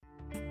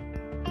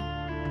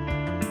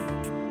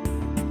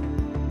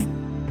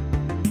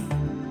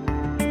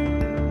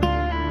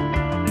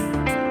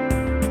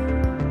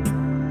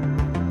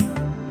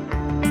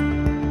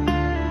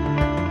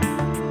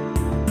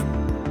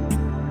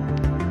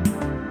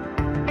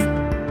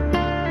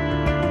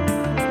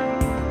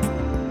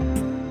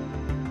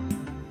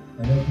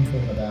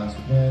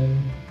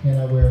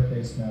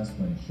mask?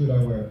 When should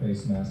I wear a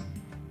face mask?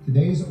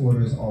 Today's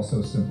orders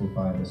also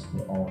simplify this for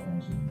all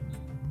Angelenos.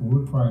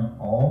 We're requiring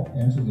all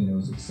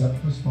Angelenos, except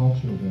for small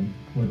children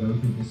or those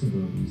with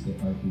disabilities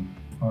that might be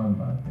harmed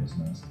by a face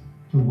mask,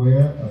 to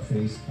wear a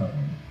face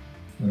covering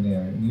when they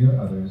are near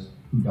others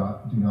who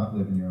do not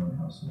live in your own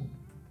household.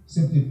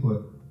 Simply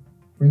put,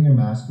 bring your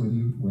mask with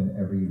you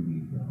whenever you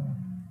leave your home.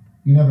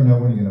 You never know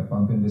when you're going to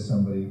bump into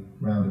somebody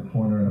around a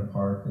corner in a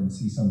park and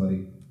see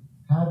somebody.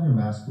 Have your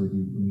mask with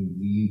you when you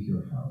leave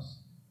your house.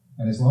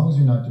 And as long as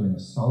you're not doing a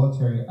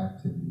solitary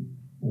activity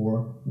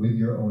or with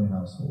your own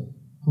household,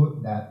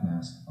 put that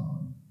mask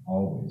on,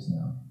 always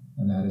now.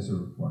 And that is a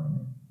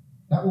requirement.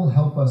 That will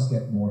help us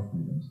get more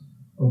freedoms,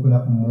 open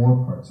up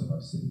more parts of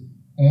our city,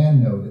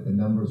 and know that the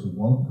numbers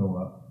won't go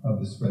up of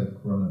the spread of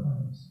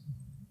coronavirus.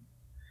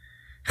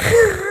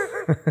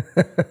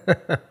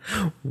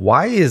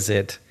 Why is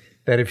it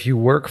that if you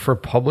work for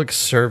public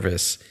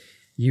service,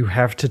 you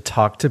have to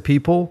talk to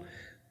people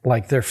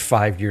like they're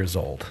 5 years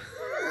old?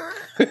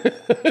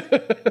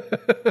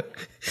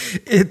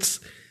 It's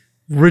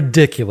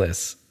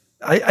ridiculous.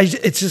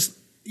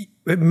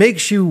 It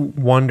makes you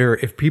wonder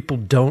if people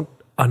don't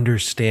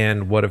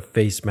understand what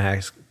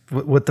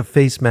the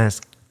face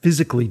mask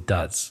physically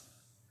does.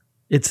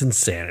 It's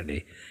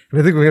insanity. And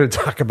I think we're going to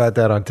talk about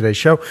that on today's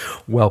show.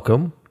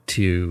 Welcome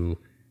to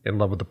In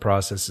Love with the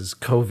Process's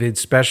COVID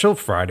special,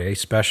 Friday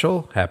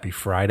special. Happy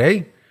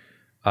Friday.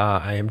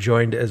 I am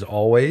joined, as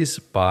always,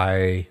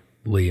 by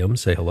Liam.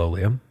 Say hello,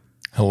 Liam.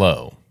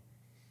 Hello.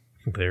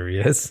 There he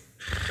is.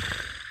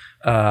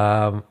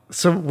 So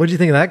what do you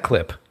think of that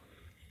clip?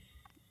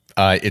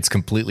 It's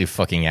completely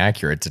fucking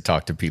accurate to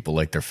talk to people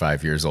like they're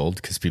 5 years old,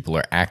 because people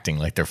are acting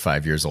like they're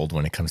 5 years old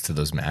when it comes to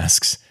those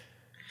masks.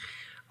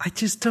 I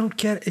just don't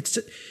get it. It's,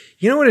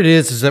 you know what it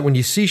is that when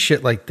you see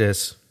shit like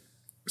this,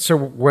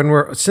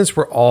 so since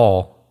we're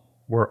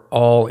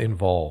all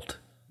involved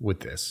with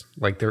this,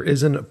 like there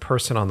isn't a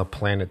person on the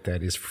planet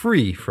that is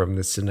free from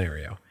this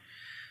scenario.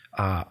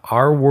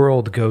 Our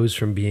world goes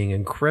from being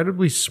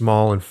incredibly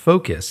small and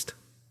focused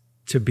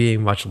to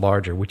being much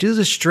larger, which is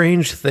a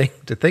strange thing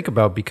to think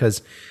about,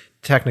 because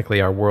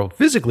technically our world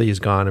physically is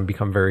gone and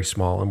become very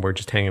small, and we're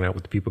just hanging out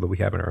with the people that we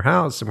have in our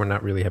house, and we're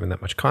not really having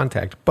that much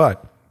contact.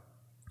 But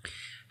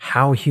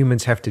how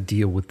humans have to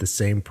deal with the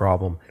same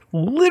problem,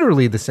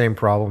 literally the same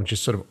problem,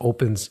 just sort of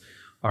opens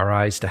our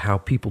eyes to how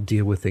people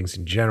deal with things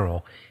in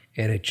general.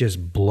 And it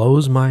just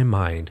blows my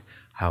mind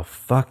how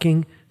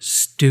fucking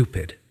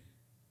stupid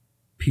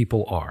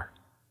people are.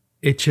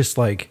 It's just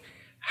like,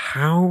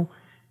 how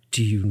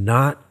do you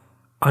not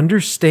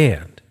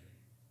understand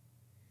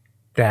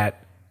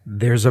that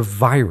there's a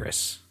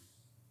virus,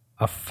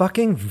 a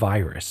fucking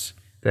virus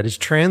that is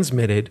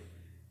transmitted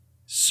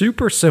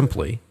super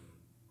simply?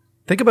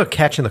 Think about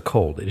catching the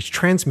cold. It is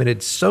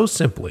transmitted so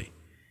simply,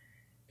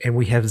 and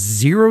we have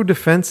zero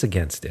defense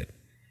against it.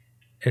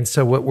 And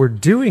so what we're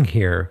doing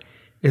here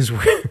is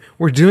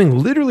we're doing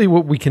literally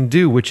what we can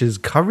do, which is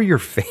cover your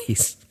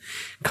face.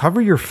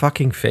 Cover your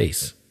fucking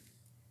face.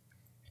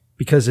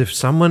 Because if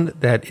someone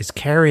that is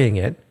carrying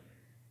it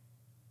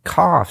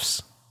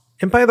coughs,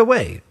 and by the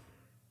way,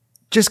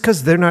 just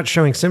because they're not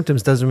showing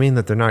symptoms doesn't mean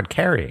that they're not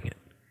carrying it.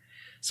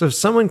 So if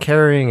someone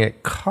carrying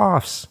it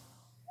coughs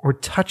or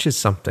touches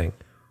something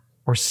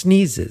or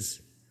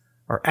sneezes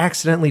or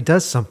accidentally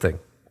does something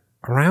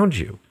around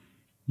you,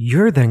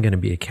 you're then going to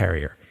be a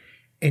carrier.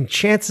 And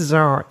chances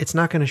are it's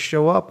not going to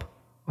show up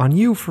on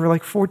you for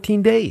like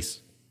 14 days.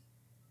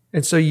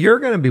 And so you're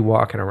going to be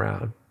walking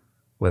around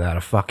without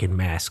a fucking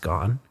mask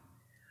on,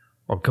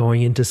 or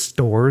going into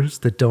stores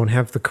that don't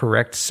have the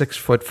correct 6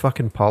 foot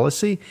fucking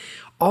policy.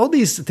 All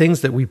these things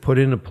that we put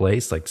into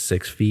place, like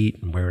 6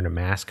 feet and wearing a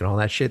mask and all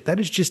that shit, that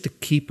is just to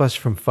keep us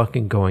from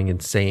fucking going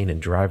insane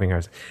and driving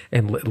us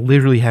and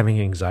literally having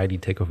anxiety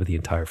take over the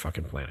entire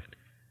fucking planet.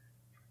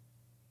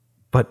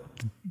 But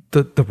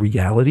the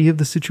reality of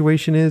the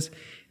situation is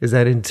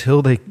that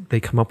until they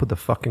come up with the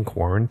fucking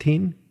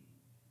quarantine,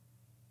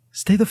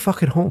 stay the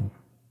fuck at home.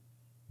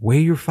 Wear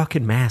your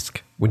fucking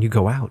mask when you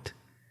go out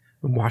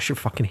and wash your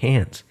fucking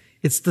hands.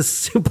 It's the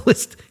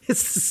simplest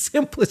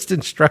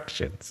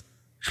instructions.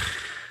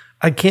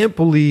 I can't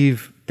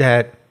believe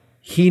that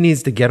he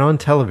needs to get on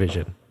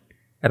television,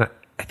 and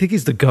I think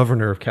he's the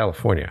governor of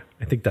California.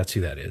 I think that's who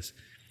that is.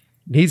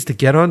 Needs to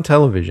get on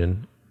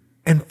television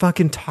and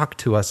fucking talk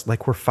to us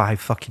like we're 5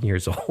 fucking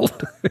years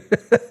old.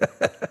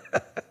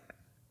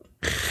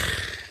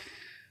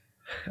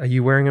 Are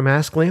you wearing a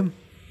mask, Liam?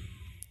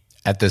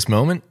 At this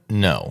moment,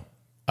 no.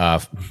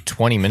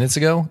 20 minutes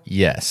ago,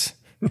 yes.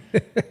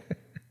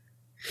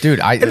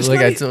 Dude,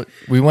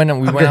 we went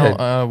on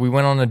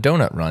a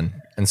donut run,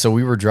 and so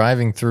we were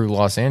driving through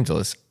Los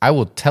Angeles. I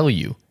will tell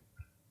you,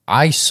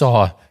 I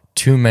saw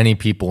too many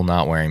people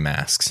not wearing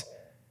masks.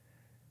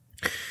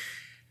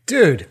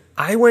 Dude,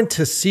 I went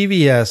to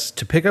CVS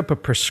to pick up a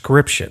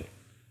prescription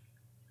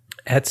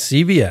at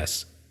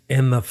CVS,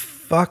 and the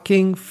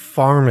fucking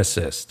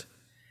pharmacist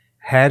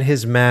had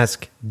his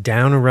mask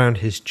down around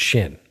his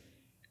chin.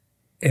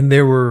 And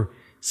there were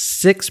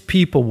 6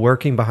 people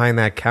working behind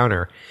that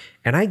counter.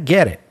 And I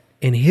get it.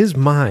 in his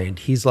mind,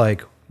 he's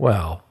like,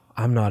 well,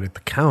 I'm not at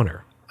the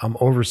counter. I'm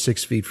over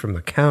 6 feet from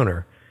the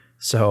counter.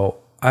 So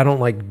I don't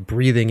like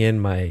breathing in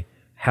my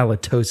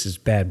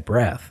halitosis bad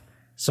breath.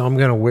 So I'm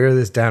going to wear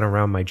this down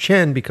around my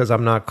chin because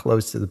I'm not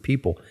close to the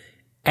people.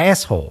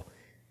 Asshole.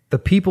 The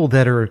people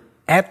that are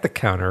at the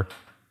counter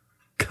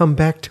come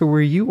back to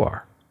where you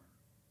are.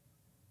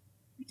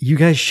 You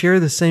guys share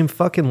the same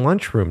fucking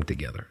lunchroom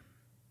together.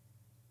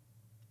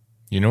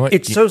 You know what?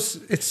 It's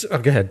oh,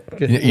 go ahead.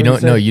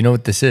 You know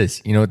what this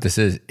is? You know what this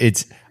is?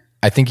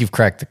 I think you've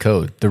cracked the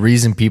code. The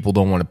reason people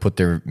don't want to put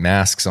their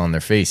masks on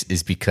their face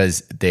is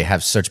because they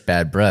have such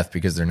bad breath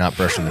because they're not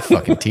brushing their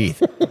fucking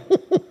teeth.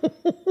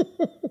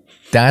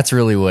 That's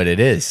really what it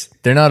is.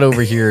 They're not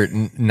over here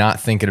not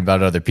thinking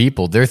about other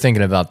people. They're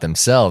thinking about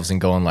themselves and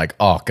going like,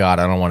 oh God,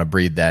 I don't want to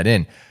breathe that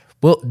in.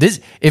 Well,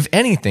 if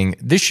anything,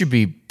 this should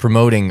be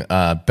promoting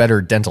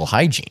better dental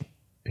hygiene.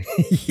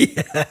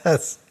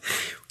 Yes.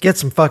 Get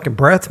some fucking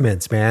breath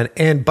mints, man.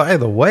 And by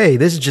the way,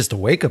 this is just a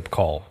wake-up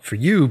call for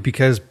you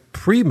because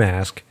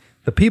pre-mask,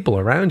 the people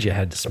around you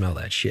had to smell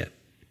that shit.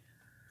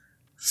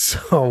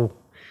 So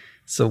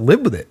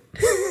live with it.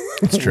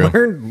 It's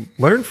true.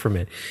 Learn from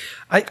it.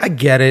 I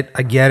get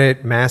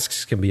it.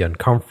 Masks can be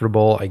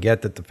uncomfortable. I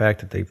get that the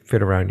fact that they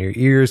fit around your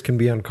ears can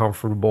be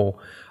uncomfortable.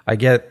 I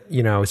get,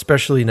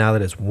 especially now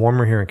that it's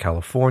warmer here in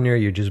California,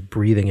 you're just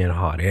breathing in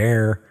hot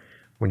air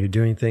when you're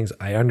doing things.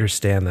 I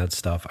understand that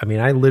stuff. I mean,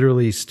 I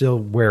literally still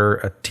wear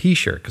a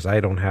t-shirt because I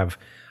don't have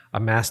a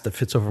mask that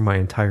fits over my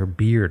entire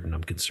beard, and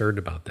I'm concerned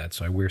about that.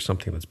 So I wear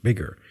something that's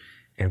bigger.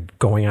 And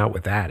going out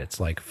with that, it's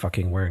like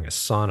fucking wearing a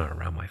sauna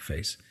around my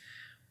face.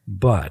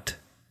 But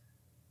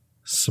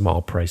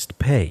small price to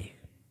pay.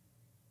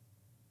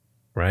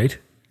 Right?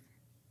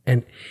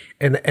 And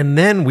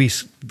then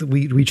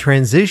we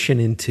transition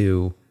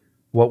into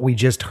what we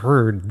just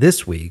heard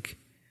this week,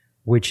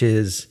 which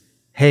is,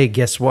 hey,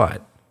 guess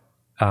what?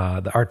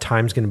 Our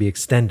time's going to be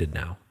extended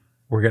now.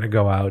 We're going to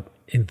go out,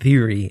 in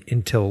theory,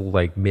 until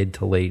like mid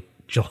to late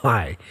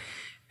July.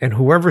 And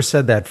whoever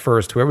said that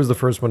first, whoever was the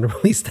first one to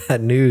release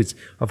that news,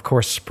 of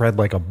course, spread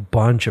like a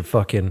bunch of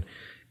fucking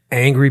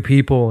angry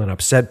people and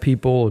upset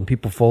people and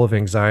people full of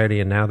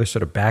anxiety. And now they're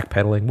sort of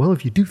backpedaling. Well,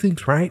 if you do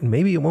things right, and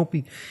maybe it won't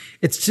be.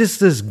 It's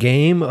just this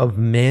game of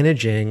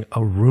managing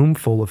a room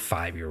full of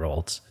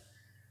 5-year-olds.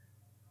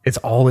 It's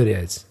all it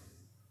is.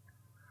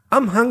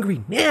 I'm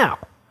hungry now.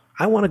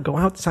 I want to go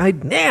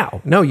outside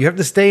now. No, you have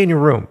to stay in your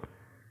room.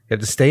 You have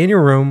to stay in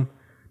your room.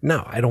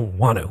 No, I don't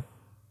want to.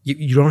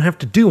 You don't have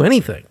to do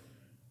anything.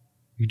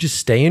 You just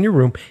stay in your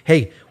room.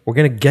 Hey, we're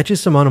going to get you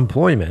some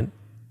unemployment.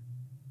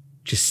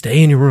 Just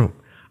stay in your room.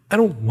 I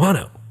don't want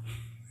to.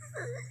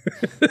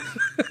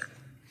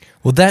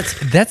 Well,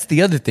 that's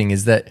the other thing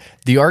is that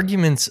the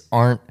arguments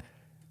aren't,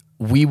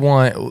 we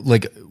want,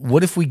 like,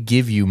 what if we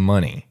give you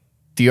money?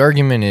 The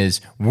argument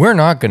is, we're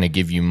not going to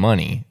give you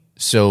money,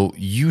 so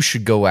you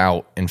should go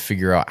out and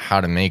figure out how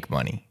to make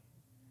money.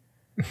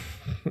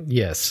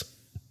 Yes.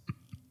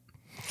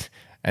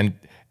 And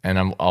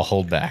I'll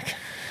hold back.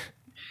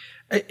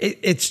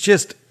 It's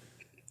just,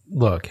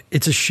 look,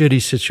 it's a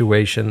shitty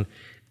situation,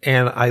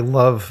 and I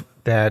love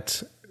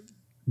that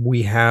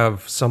we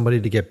have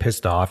somebody to get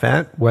pissed off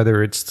at,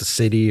 whether it's the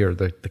city or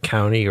the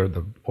county or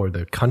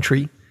the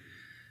country,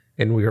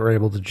 and we are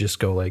able to just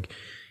go like,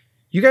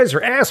 you guys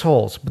are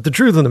assholes. But the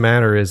truth of the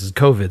matter is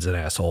COVID's an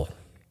asshole.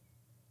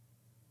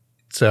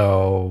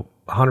 So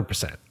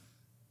 100%.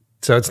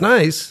 So it's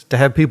nice to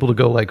have people to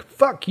go like,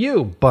 fuck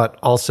you, but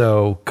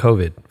also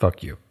COVID,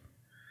 fuck you.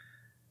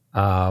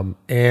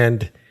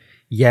 And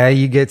yeah,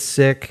 you get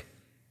sick.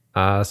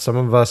 Some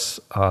of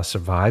us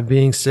survive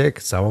being sick.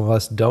 Some of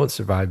us don't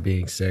survive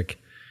being sick.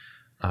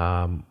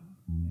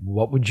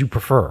 What would you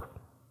prefer?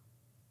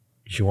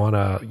 Do you want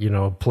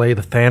to, play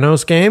the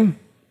Thanos game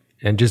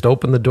and just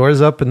open the doors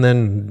up and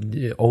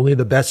then only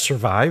the best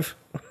survive?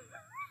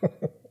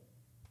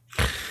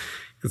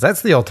 Because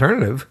that's the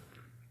alternative.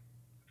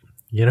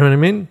 You know what I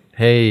mean?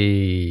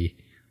 Hey,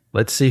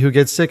 let's see who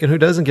gets sick and who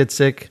doesn't get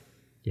sick.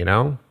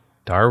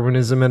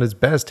 Darwinism at its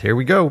best. Here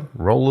we go.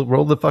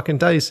 Roll the fucking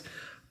dice.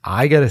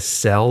 I got to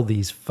sell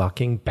these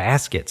fucking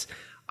baskets.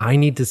 I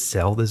need to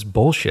sell this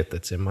bullshit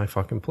that's in my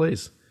fucking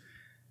place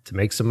to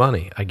make some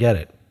money. I get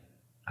it.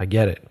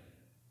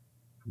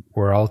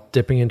 We're all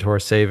dipping into our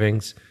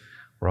savings.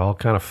 We're all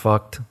kind of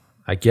fucked.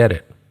 I get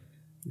it.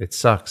 It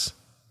sucks.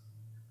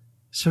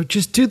 So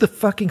just do the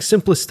fucking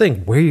simplest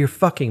thing. Wear your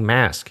fucking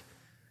mask.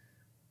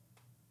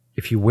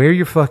 If you wear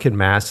your fucking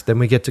mask, then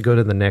we get to go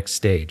to the next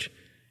stage.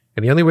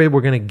 And the only way we're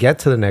going to get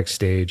to the next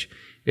stage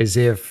is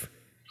if,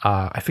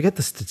 I forget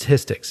the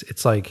statistics.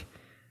 It's like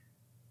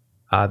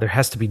there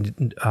has to be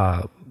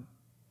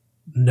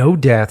no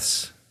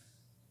deaths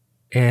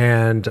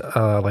and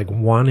like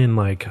 1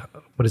 in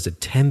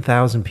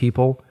 10,000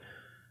 people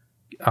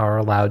are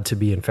allowed to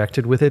be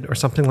infected with it or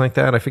something like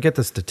that. I forget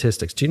the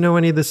statistics. Do you know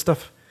any of this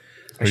stuff?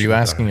 Are you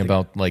asking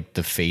about like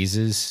the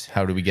phases?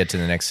 How do we get to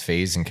the next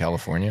phase in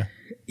California?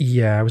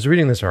 Yeah, I was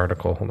reading this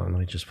article. Hold on, let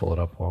me just pull it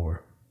up while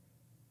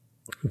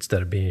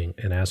instead of being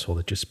an asshole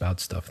that just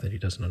spouts stuff that he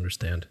doesn't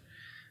understand.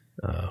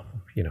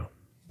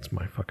 It's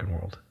my fucking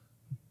world.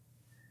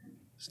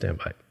 Stand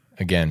by.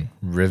 Again,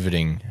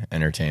 riveting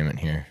entertainment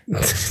here.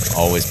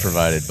 Always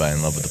provided by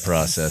In Love with the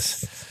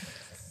Process.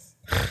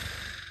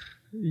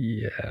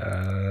 Yeah.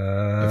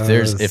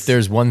 If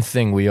there's one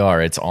thing we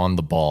are, it's on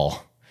the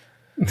ball.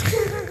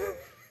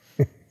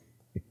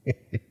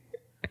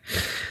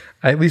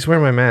 I at least wear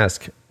my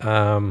mask.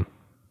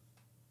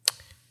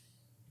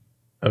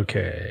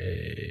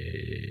 Okay.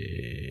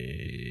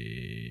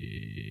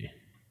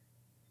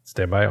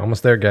 Stand by.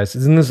 Almost there, guys.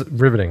 Isn't this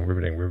riveting?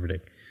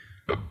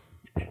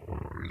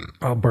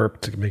 I'll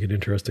burp to make it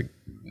interesting.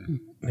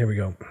 Here we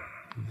go.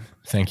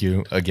 Thank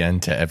you again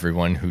to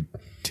everyone who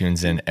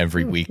tunes in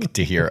every week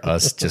to hear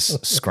us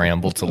just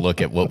scramble to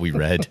look at what we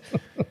read.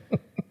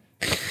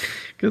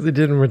 Because they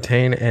didn't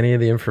retain any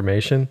of the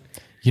information.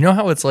 You know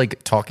how it's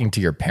like talking to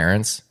your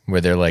parents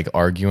where they're like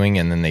arguing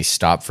and then they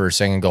stop for a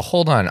second and go,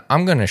 hold on,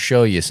 I'm going to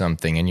show you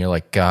something. And you're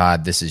like,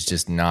 God, this is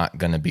just not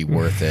going to be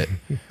worth it.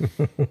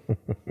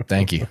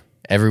 Thank you.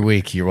 Every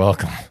week, you're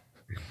welcome.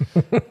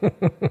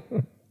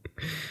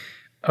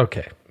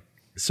 Okay.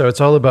 So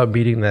it's all about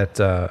beating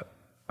that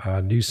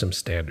Newsom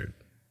standard.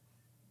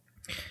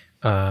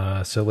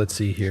 So let's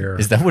see here.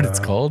 Is that what it's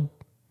called?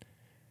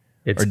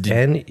 It's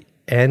NEWSOM.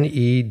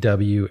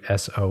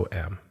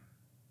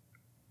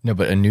 No,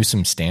 but a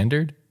Newsom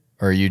standard?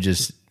 Or are you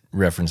just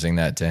referencing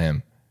that to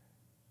him?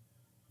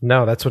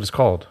 No, that's what it's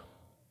called.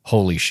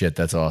 Holy shit,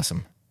 that's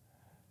awesome.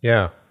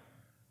 Yeah.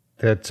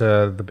 That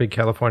the big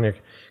California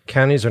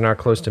counties are not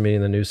close to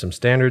meeting the Newsom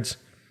standards.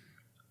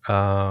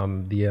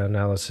 The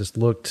analysis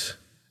looked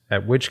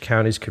at which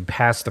counties could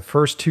pass the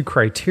first two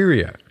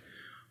criteria,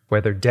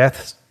 whether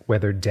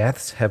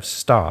deaths have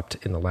stopped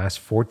in the last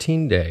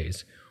 14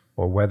 days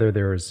or whether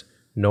there is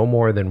no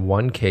more than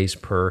one case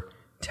per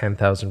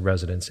 10,000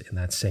 residents in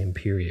that same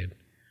period.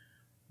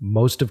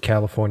 Most of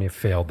California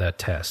failed that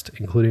test,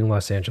 including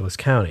Los Angeles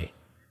County.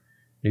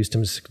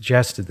 Newsom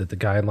suggested that the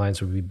guidelines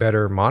would be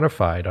better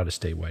modified on a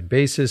statewide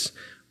basis,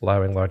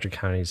 allowing larger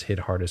counties hit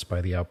hardest by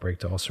the outbreak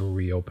to also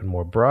reopen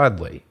more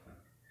broadly.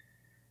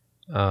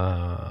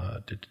 Oh,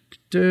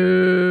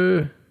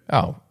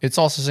 it's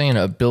also saying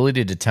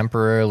ability to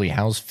temporarily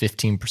house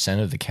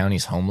 15% of the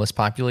county's homeless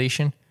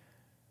population.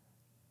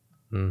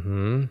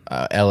 Mm-hmm.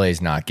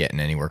 LA's not getting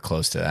anywhere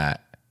close to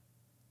that.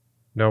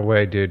 No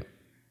way, dude.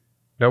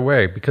 No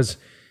way, because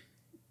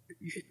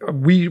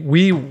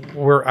we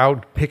were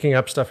out picking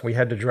up stuff. We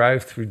had to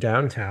drive through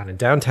downtown, and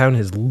downtown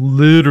has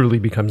literally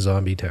become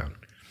zombie town.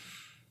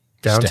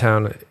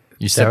 Downtown.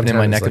 You stepping in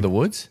my neck of the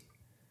woods?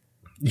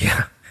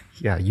 Yeah.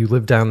 Yeah. You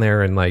live down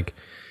there in like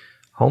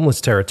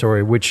homeless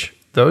territory, which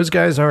those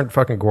guys aren't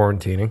fucking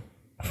quarantining.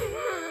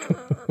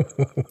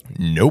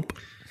 Nope.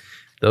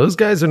 Those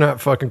guys are not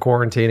fucking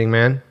quarantining,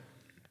 man.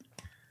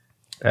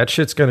 That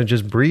shit's going to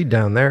just breed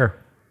down there.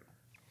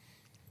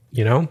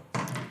 You know?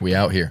 We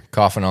out here,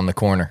 coughing on the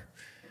corner.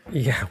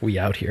 Yeah, we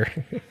out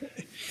here.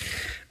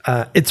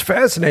 It's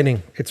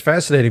fascinating. It's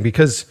fascinating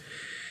because,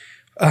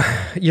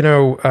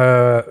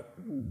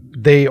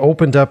 they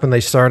opened up and they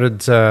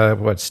started,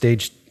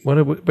 stage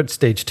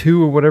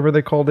 2 or whatever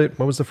they called it?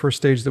 What was the first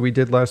stage that we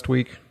did last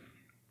week?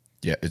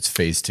 Yeah, it's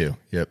phase 2.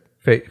 Yep.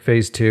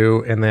 Phase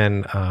 2, and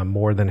then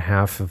more than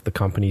half of the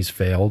companies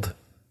failed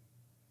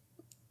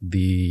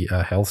the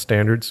health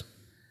standards,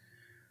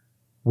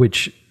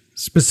 which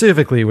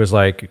specifically was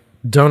like,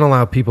 don't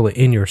allow people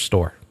in your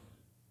store.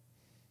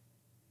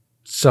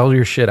 Sell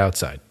your shit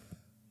outside.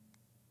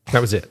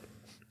 That was it.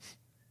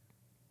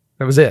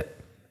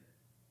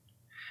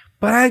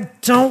 But I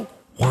don't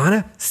want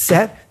to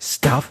set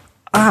stuff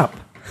up.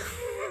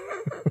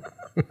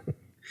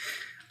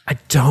 I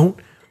don't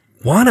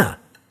want to.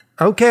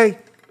 Okay.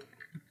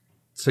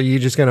 So you're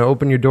just going to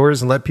open your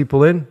doors and let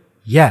people in?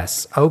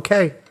 Yes.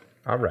 Okay.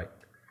 All right.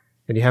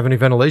 And you have any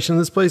ventilation in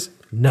this place?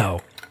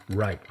 No.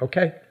 Right.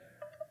 Okay.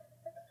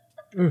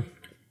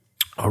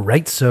 All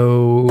right.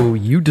 So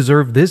you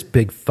deserve this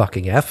big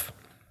fucking F.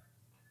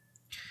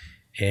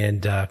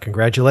 And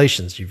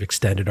congratulations. You've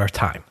extended our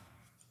time.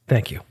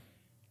 Thank you.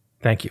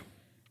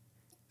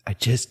 I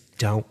just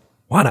don't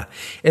want to.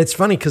 It's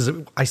funny because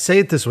I say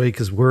it this way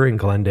because we're in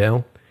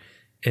Glendale.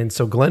 And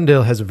so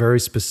Glendale has a very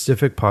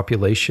specific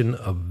population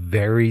of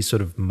very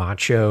sort of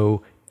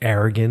macho,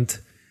 arrogant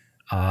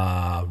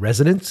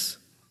residents.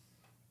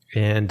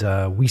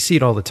 And we see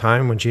it all the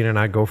time when Gina and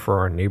I go for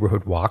our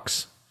neighborhood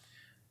walks.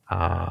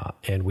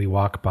 And we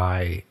walk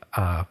by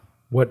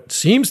what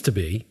seems to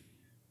be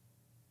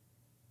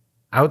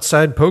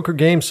outside poker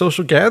game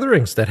social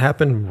gatherings that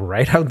happen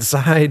right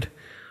outside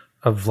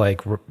of like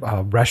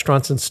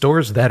restaurants and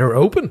stores that are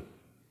open.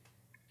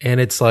 And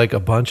it's like a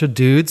bunch of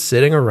dudes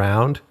sitting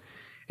around.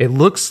 It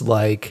looks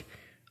like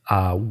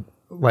it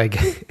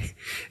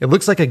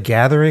looks like a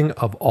gathering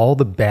of all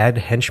the bad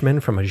henchmen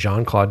from a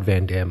Jean-Claude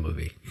Van Damme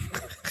movie.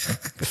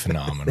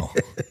 Phenomenal.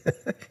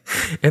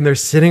 And they're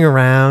sitting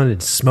around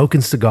and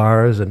smoking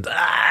cigars and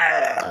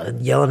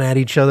yelling at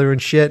each other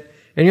and shit.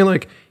 And you're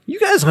like, you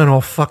guys aren't all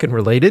fucking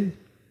related.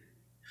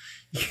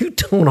 You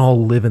don't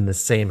all live in the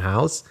same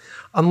house.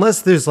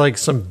 Unless there's like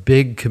some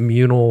big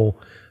communal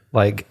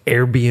like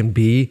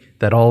Airbnb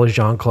that all of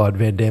Jean-Claude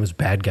Van Damme's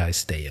bad guys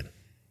stay in.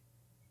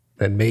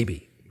 Then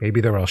maybe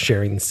they're all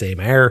sharing the same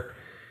air.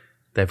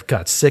 They've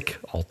got sick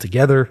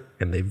altogether,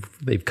 and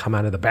they've come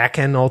out of the back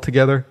end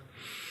altogether.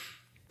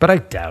 But I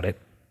doubt it.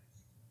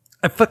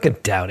 I fucking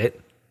doubt it.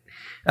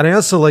 And I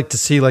also like to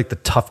see like the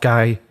tough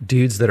guy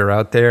dudes that are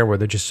out there where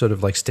they're just sort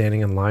of like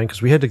standing in line,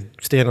 because we had to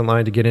stand in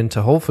line to get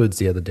into Whole Foods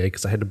the other day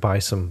because I had to buy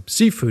some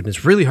seafood, and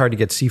it's really hard to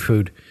get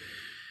seafood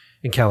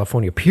in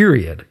California,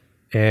 period.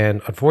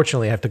 And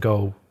unfortunately, I have to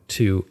go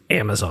to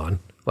Amazon,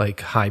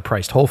 like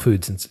high-priced Whole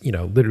Foods,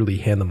 and literally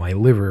hand them my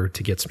liver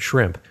to get some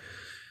shrimp.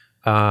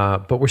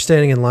 But we're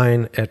standing in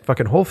line at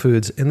fucking Whole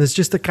Foods, and there's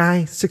just a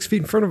guy 6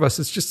 feet in front of us.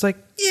 It's just like,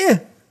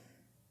 yeah,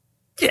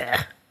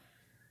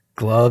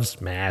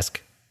 gloves,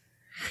 mask.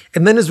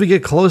 And then as we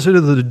get closer to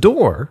the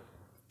door,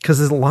 because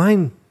there's a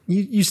line,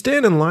 you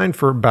stand in line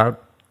for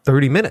about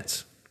 30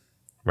 minutes,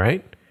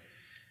 right?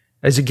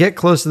 As you get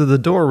closer to the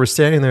door, we're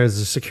standing there as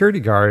a security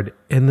guard,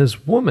 and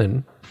this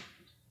woman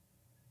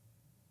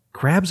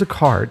grabs a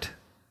cart,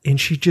 and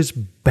she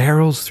just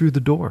barrels through the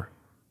door.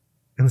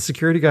 And the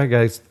security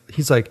guy,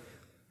 he's like,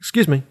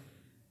 excuse me.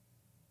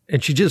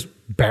 And she just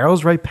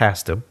barrels right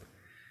past him.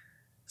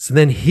 So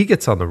then he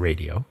gets on the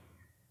radio,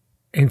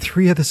 and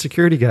 3 other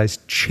security guys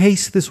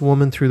chase this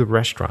woman through the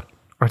restaurant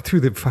or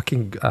through the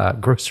fucking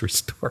grocery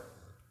store.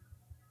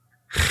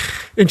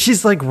 And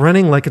she's like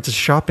running like it's a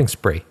shopping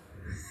spree.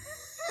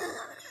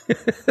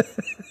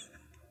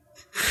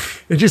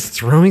 And just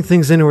throwing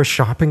things into her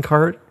shopping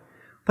cart.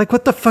 Like,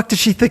 what the fuck does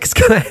she think is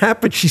going to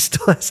happen? She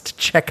still has to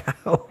check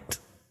out.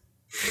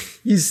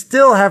 You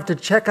still have to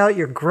check out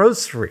your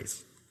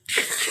groceries.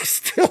 You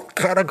still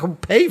got to go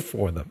pay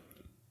for them.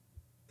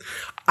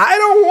 I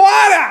don't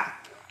want to.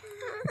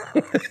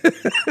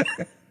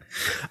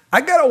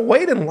 I got to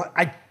wait in line.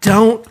 I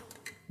don't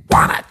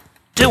want to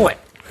do it.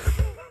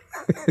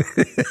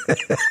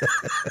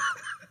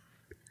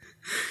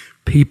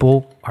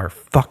 People are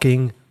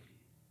fucking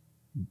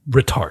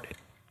retarded.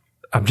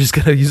 I'm just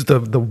going to use the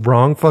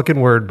wrong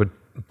fucking word,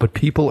 but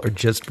people are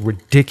just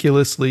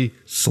ridiculously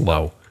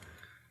slow.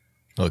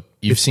 Look,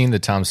 you've seen the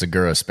Tom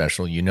Segura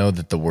special. You know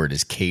that the word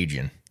is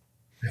Cajun.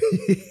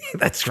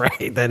 That's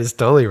right. That is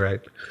totally right.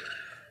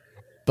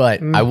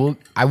 But I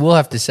will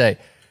have to say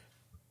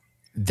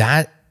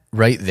that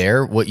right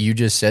there, what you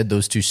just said,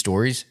 those 2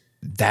 stories,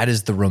 that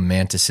is the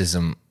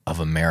romanticism of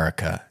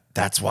America.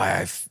 That's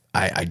why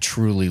I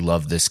truly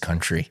love this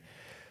country.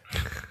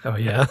 Oh,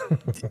 yeah?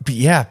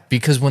 Yeah,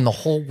 because when the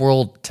whole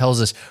world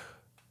tells us,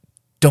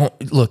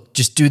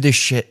 just do this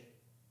shit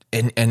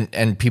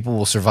and people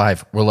will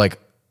survive. We're like,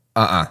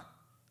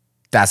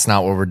 that's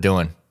not what we're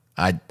doing.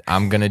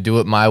 I'm going to do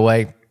it my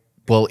way.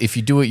 Well, if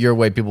you do it your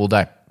way, people will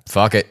die.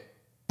 Fuck it.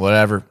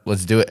 Whatever.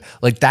 Let's do it.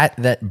 Like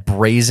that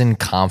brazen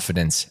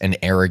confidence and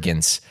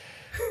arrogance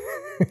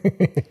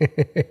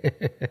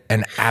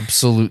and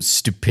absolute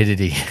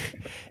stupidity.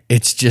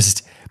 It's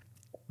just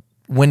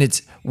when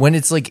it's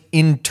like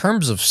in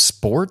terms of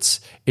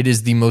sports, it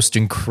is the most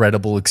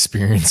incredible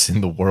experience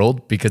in the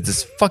world because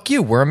it's fuck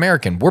you. We're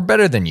American. We're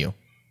better than you.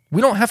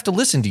 We don't have to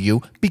listen to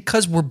you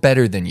because we're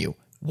better than you.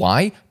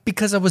 Why?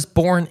 Because I was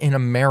born in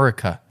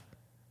America.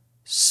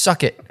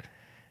 Suck it.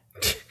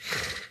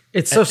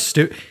 It's so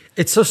stupid.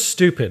 It's so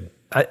stupid.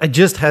 I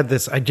just had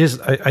this. I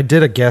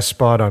did a guest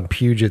spot on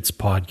Puget's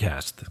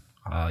podcast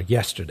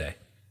yesterday.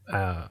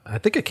 I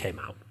think it came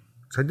out.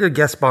 So I did a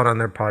guest spot on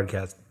their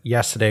podcast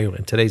yesterday,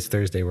 and today's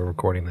Thursday. We're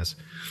recording this.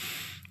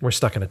 We're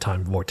stuck in a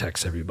time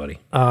vortex, everybody.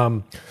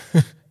 Oh,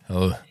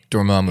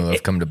 Dormammu,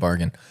 I've come to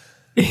bargain.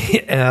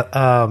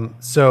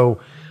 So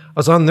I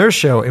was on their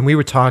show, and we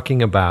were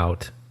talking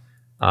about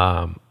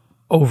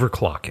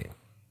overclocking.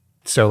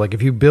 So, like,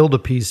 if you build a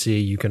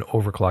PC, you can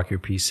overclock your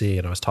PC.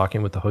 And I was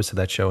talking with the host of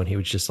that show, and he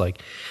was just like,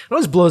 it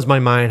always blows my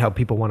mind how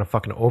people want to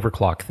fucking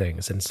overclock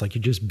things. And it's like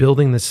you're just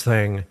building this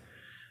thing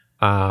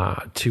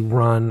to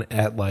run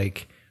at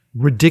like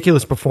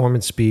ridiculous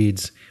performance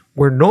speeds,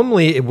 where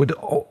normally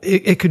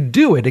it could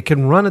do it. It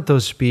can run at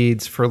those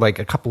speeds for like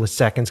a couple of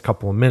seconds,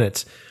 couple of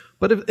minutes.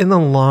 But if, in the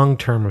long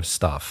term of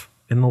stuff,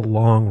 in the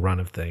long run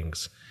of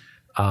things,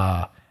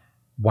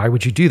 why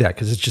would you do that?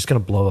 Because it's just going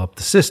to blow up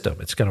the system.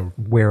 It's going to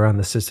wear on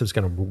the system. It's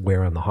going to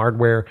wear on the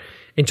hardware.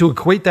 And to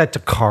equate that to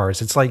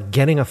cars, it's like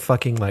getting a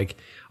fucking like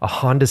a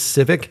Honda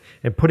Civic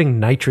and putting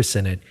nitrous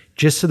in it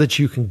just so that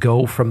you can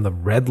go from the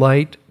red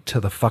light to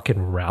the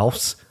fucking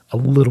Ralph's a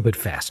little bit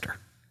faster.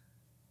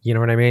 You know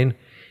what I mean?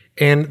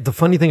 And the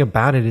funny thing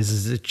about it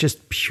is it's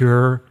just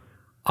pure,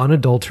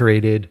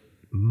 unadulterated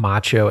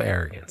macho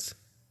arrogance.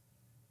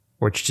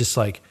 Where it's just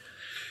like,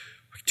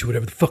 I can do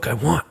whatever the fuck I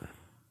want.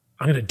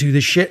 I'm going to do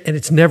this shit. And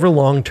it's never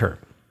long term.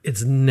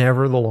 It's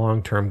never the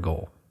long term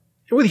goal.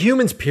 And with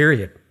humans,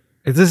 period.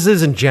 This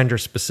isn't gender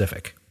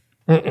specific.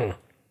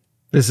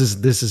 This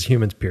is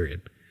humans,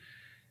 period.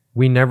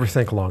 We never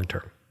think long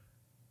term.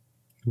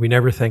 We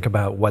never think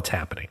about what's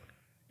happening.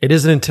 It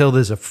isn't until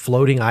there's a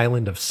floating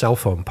island of cell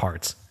phone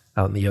parts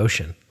out in the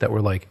ocean that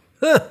we're like,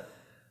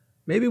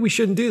 maybe we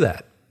shouldn't do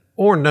that.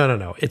 Or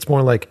no. It's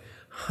more like,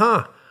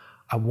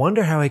 I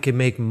wonder how I could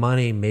make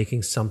money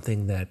making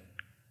something that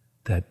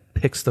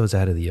picks those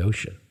out of the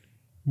ocean.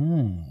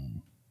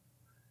 You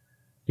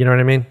know what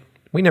I mean?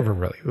 We never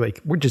really,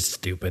 we're just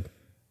stupid.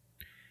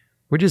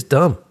 We're just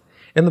dumb.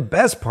 And the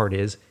best part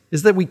is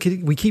that we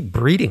keep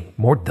breeding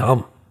more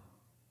dumb.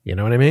 You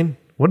know what I mean?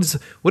 What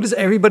is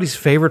everybody's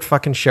favorite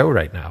fucking show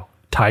right now?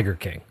 Tiger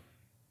King.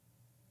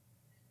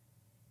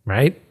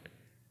 Right?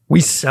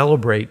 We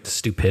celebrate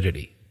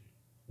stupidity.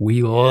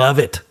 We love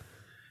it.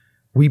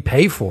 We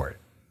pay for it.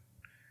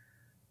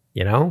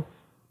 You know?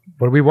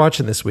 What are we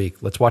watching this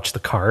week? Let's watch The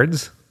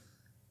Cards.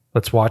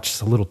 Let's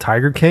watch a little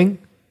Tiger King.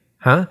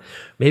 Huh?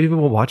 Maybe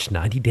we'll watch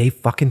 90 Day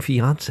fucking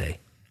Fiancé.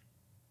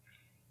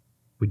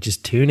 We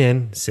just tune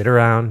in, sit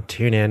around,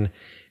 tune in,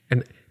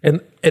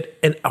 and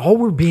all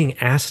we're being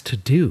asked to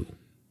do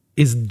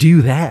is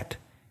do that.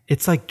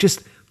 It's like,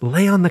 just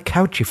lay on the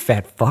couch, you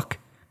fat fuck.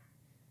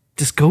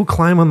 Just go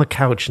climb on the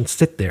couch and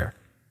sit there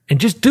and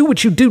just do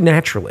what you do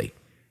naturally.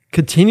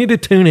 Continue to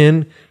tune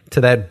in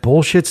to that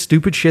bullshit,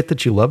 stupid shit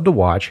that you love to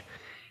watch.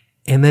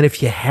 And then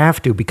if you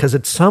have to, because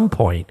at some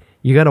point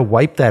you got to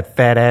wipe that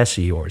fat ass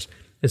of yours.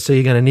 And so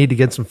you're going to need to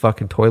get some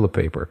fucking toilet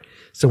paper.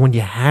 So when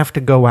you have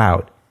to go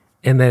out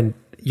and then,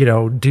 you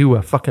know, do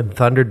a fucking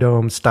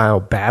Thunderdome style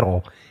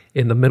battle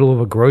in the middle of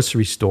a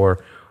grocery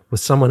store with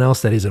someone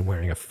else that isn't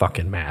wearing a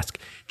fucking mask,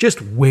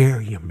 just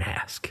wear your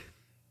mask.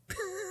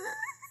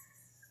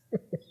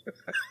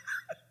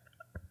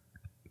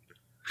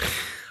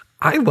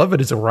 I love it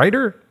as a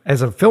writer,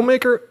 as a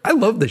filmmaker. I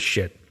love this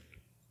shit.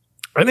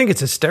 I think it's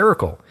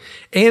hysterical.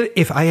 And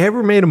if I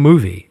ever made a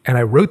movie and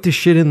I wrote this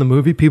shit in the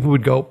movie, people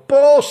would go,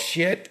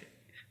 bullshit.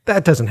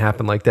 That doesn't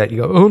happen like that. You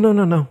go, oh,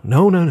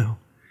 no.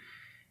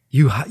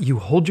 You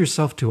hold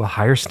yourself to a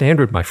higher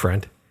standard, my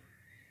friend.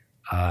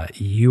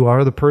 You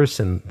are the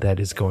person that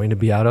is going to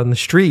be out on the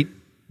street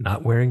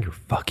not wearing your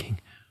fucking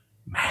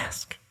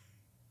mask.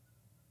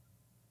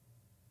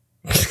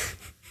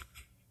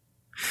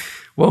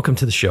 Welcome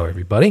to the show,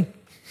 everybody.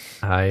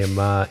 I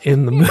am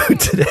in the mood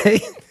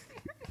today.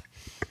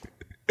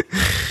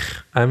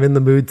 I'm in the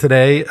mood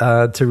today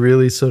to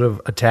really sort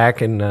of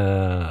attack and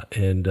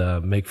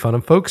make fun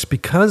of folks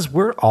because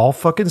we're all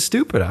fucking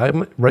stupid.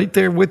 I'm right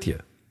there with you.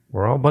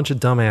 We're all a bunch of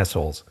dumb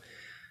assholes.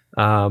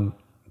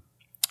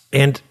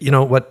 And you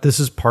know what? This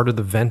is part of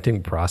the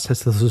venting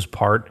process. This is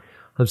part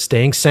of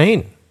staying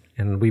sane.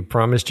 And we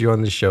promised you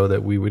on the show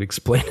that we would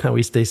explain how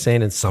we stay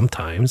sane. And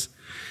sometimes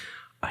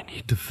I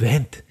need to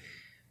vent.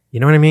 You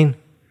know what I mean?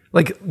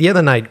 Like the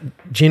other night,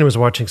 Gina was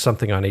watching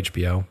something on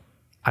HBO.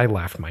 I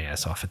laughed my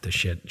ass off at this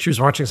shit. She was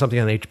watching something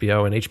on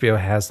HBO, and HBO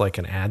has like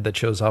an ad that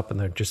shows up, and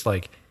they're just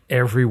like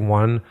every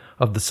one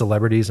of the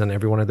celebrities on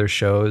every one of their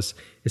shows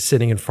is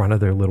sitting in front of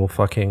their little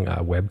fucking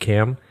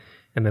webcam,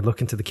 and they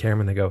look into the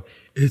camera and they go,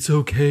 "It's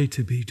okay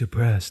to be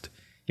depressed."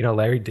 You know,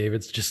 Larry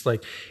David's just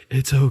like,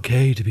 "It's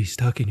okay to be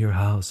stuck in your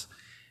house.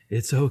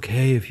 It's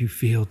okay if you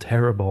feel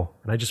terrible."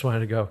 And I just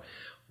wanted to go,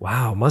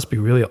 wow, it must be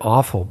really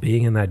awful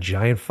being in that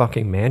giant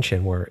fucking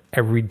mansion where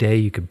every day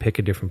you can pick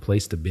a different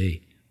place to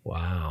be.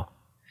 Wow.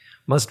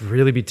 Must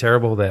really be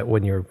terrible that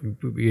when your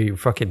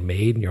fucking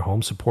maid and your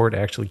home support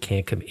actually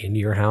can't come into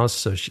your house,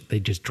 so they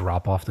just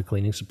drop off the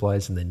cleaning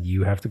supplies and then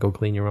you have to go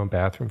clean your own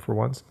bathroom for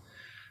once.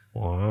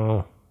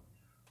 Wow.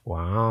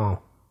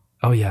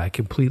 Oh yeah, I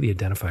completely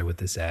identify with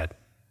this ad.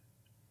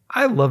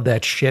 I love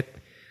that shit.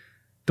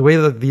 The way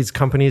that these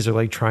companies are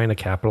like trying to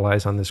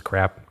capitalize on this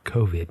crap.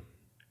 COVID.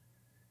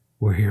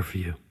 We're here for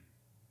you.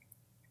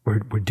 We're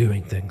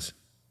doing things.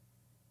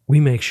 We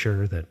make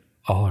sure that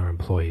all our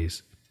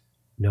employees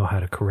know how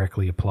to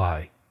correctly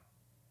apply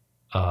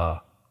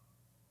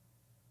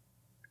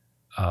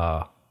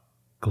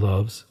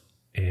gloves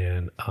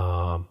and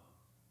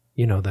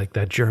you know, like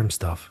that germ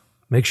stuff.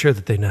 Make sure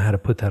that they know how to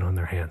put that on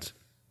their hands.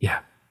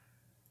 Yeah.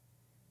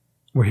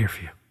 We're here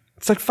for you.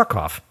 It's like, fuck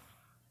off.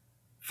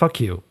 Fuck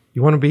you.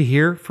 You want to be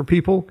here for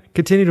people?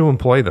 Continue to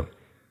employ them.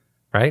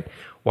 Right?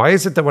 Why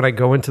is it that when I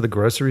go into the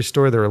grocery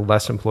store, there are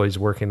less employees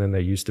working than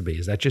there used to be?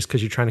 Is that just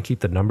because you're trying to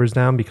keep the numbers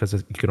down because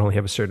you can only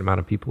have a certain amount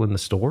of people in the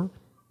store?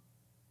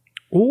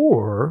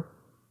 Or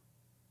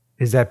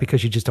is that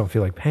because you just don't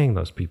feel like paying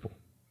those people?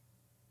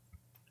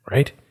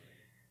 Right?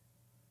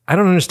 I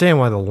don't understand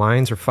why the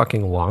lines are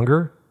fucking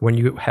longer when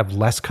you have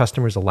less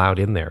customers allowed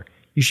in there.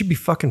 You should be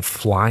fucking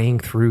flying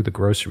through the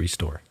grocery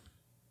store.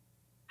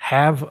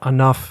 Have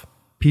enough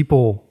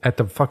people at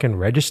the fucking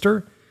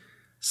register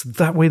so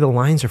that way the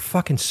lines are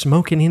fucking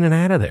smoking in and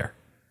out of there.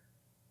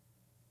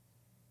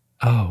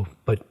 Oh,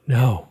 but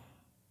no.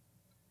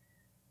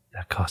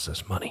 That costs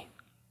us money.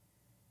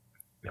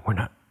 And we're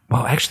not.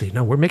 Well, actually,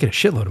 no, we're making a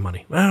shitload of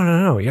money.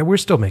 No. Yeah, we're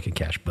still making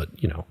cash, but,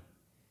 you know.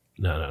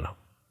 No.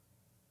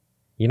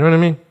 You know what I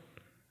mean?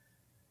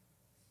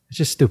 It's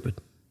just stupid.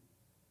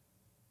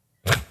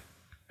 Are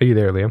you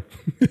there, Liam?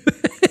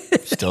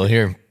 Still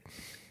here.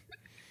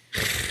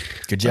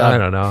 Good job. I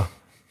don't know.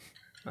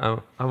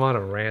 I'm on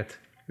a rant.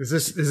 Is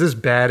this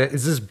bad?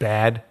 Is this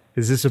bad?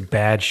 Is this a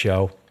bad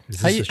show?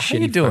 How you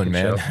doing,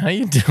 man? Show? How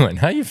you doing?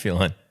 How you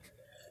feeling?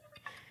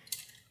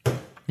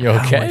 You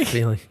okay?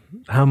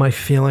 How am I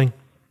feeling?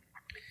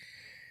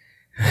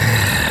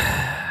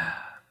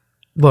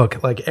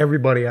 look, like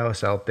everybody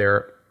else out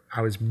there,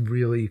 I was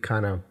really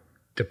kind of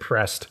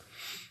depressed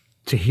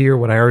to hear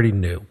what I already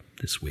knew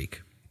this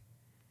week,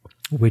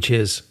 which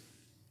is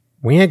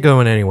we ain't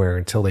going anywhere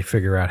until they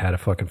figure out how to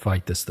fucking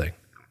fight this thing.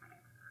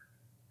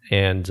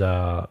 And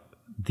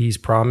these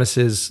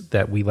promises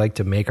that we like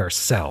to make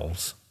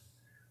ourselves,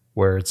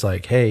 where it's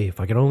like, hey, if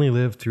I can only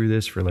live through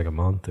this for like a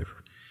month, or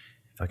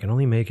if I can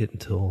only make it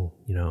until,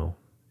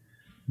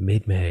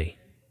 mid-May,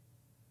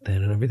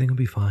 then everything will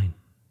be fine.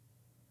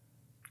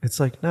 It's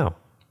like, no,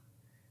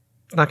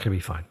 it's not going to be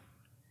fine.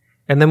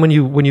 And then when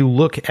you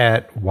look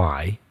at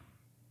why,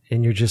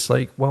 and you're just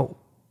like, well,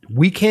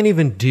 we can't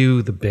even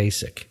do the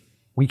basic.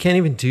 We can't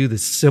even do the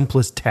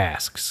simplest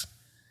tasks.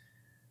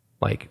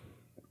 Like,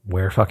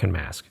 wear a fucking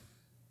mask.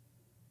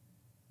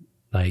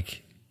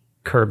 Like,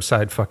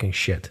 curbside fucking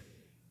shit.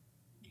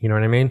 You know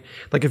what I mean?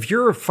 Like, if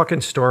you're a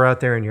fucking store out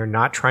there and you're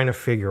not trying to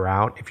figure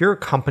out, if you're a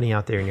company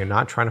out there and you're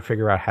not trying to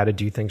figure out how to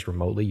do things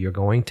remotely, you're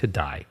going to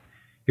die.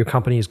 Your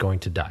company is going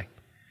to die.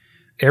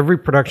 Every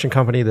production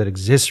company that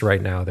exists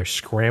right now, they're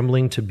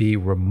scrambling to be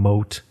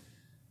remote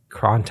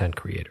content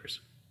creators.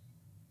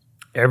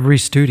 Every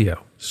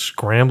studio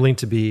scrambling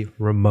to be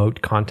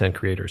remote content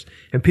creators.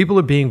 And people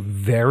are being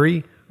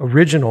very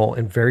original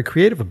and very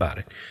creative about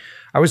it.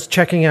 I was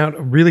checking out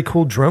a really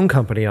cool drone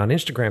company on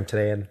Instagram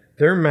today, and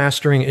they're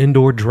mastering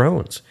indoor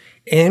drones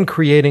and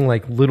creating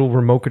like little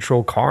remote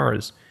control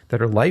cars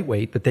that are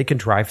lightweight that they can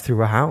drive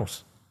through a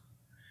house.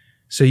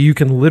 So you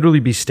can literally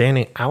be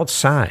standing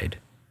outside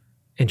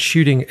and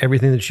shooting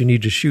everything that you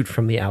need to shoot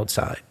from the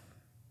outside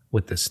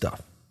with this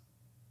stuff.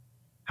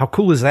 How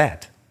cool is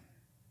that?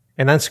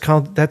 And that's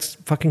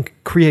fucking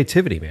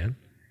creativity, man.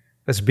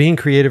 That's being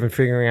creative and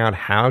figuring out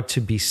how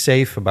to be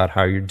safe about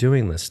how you're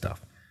doing this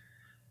stuff.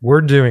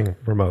 We're doing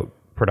remote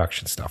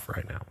production stuff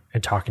right now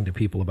and talking to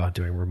people about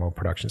doing remote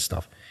production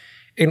stuff.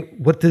 And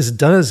what this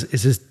does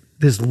is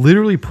this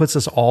literally puts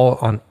us all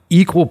on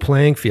equal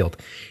playing field.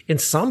 And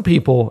some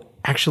people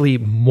actually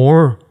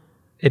more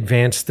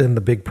advanced than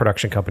the big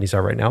production companies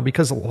are right now,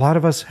 because a lot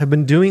of us have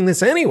been doing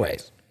this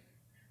anyways.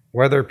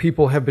 Whether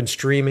people have been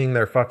streaming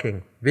their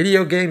fucking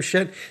video game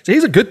shit. So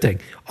here's a good thing.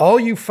 All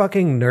you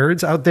fucking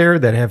nerds out there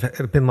that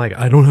have been like,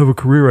 I don't have a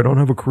career, I don't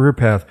have a career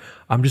path,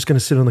 I'm just going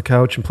to sit on the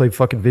couch and play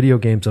fucking video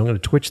games, I'm going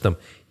to Twitch them.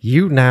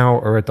 You now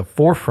are at the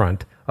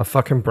forefront of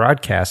fucking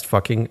broadcast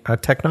fucking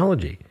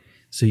technology.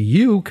 So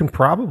you can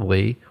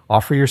probably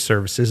offer your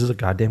services as a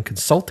goddamn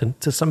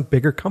consultant to some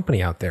bigger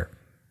company out there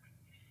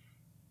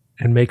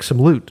and make some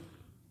loot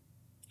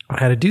on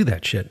how to do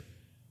that shit.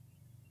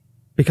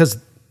 Because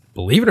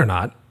believe it or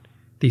not,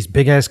 these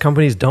big ass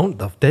companies don't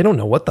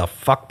know what the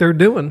fuck they're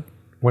doing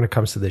when it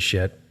comes to this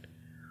shit.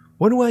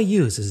 What do I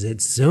use? Is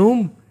it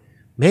Zoom?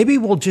 Maybe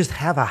we'll just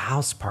have a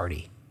house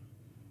party.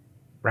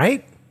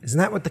 Right? Isn't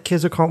that what the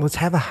kids are calling? Let's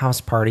have a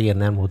house party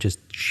and then we'll just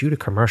shoot a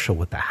commercial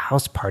with the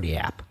house party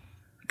app.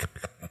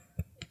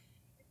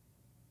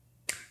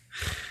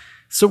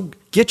 So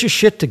get your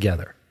shit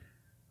together.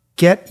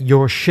 Get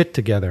your shit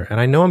together. And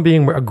I know I'm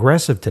being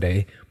aggressive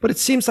today, but it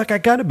seems like I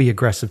got to be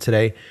aggressive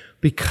today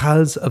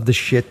because of the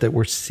shit that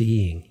we're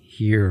seeing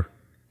here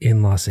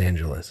in Los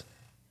Angeles.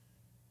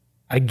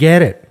 I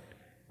get it.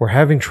 We're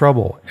having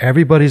trouble.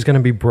 Everybody's going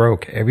to be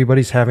broke.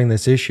 Everybody's having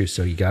this issue.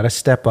 So you got to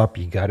step up.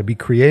 You got to be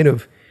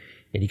creative.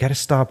 And you got to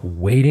stop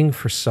waiting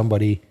for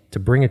somebody to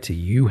bring it to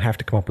you. You have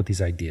to come up with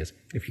these ideas.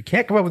 If you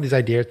can't come up with these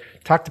ideas,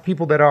 talk to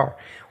people that are.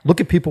 Look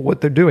at people,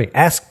 what they're doing.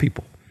 Ask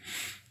people,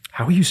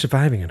 how are you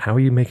surviving and how are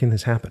you making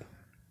this happen?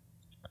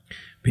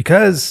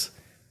 Because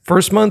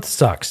first month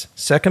sucks.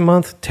 Second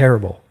month,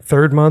 terrible.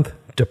 Third month,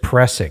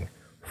 depressing.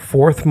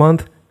 Fourth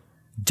month,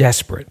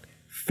 desperate.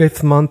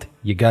 Fifth month,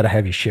 you got to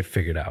have your shit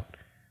figured out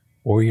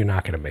or you're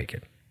not going to make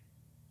it.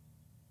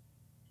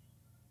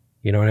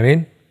 You know what I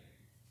mean?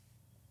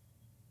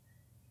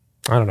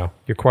 I don't know.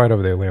 You're quiet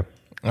over there, Liam.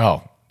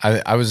 Oh,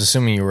 I was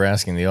assuming you were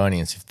asking the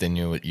audience if they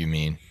knew what you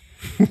mean.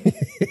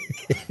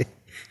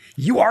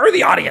 You are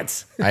the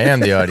audience. I am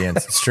the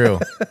audience. It's true.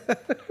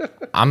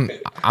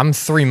 I'm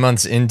 3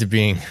 months into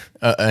being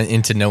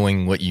into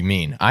knowing what you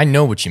mean. I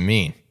know what you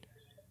mean.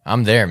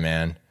 I'm there,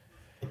 man.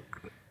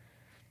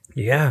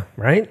 Yeah,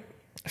 right?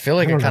 I feel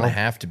like I kind of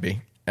have to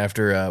be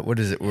after, what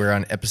is it? We're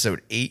on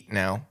episode 8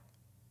 now.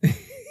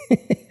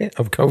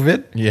 Of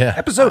COVID? Yeah.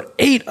 Episode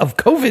 8 of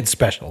COVID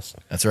specials.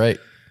 That's right.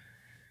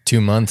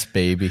 2 months,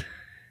 baby.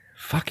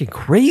 Fucking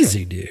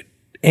crazy, dude.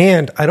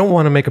 And I don't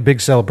want to make a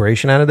big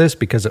celebration out of this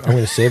because I'm going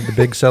to save the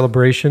big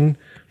celebration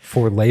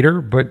for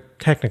later, but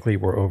technically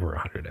we're over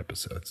 100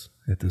 episodes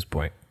at this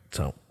point.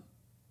 So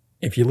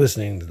if you're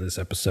listening to this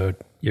episode,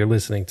 you're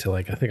listening to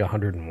like, I think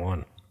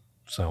 101.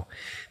 So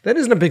that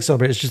isn't a big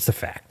celebration. It's just a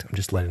fact. I'm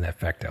just letting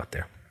that fact out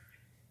there.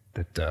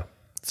 That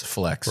it's a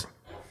flex.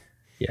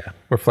 Yeah,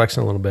 we're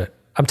flexing a little bit.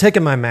 I'm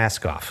taking my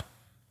mask off.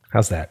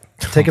 How's that?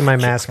 I'm taking my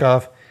mask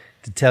off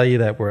to tell you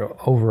that we're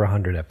over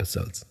 100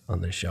 episodes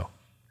on this show.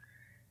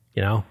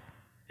 You know?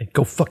 And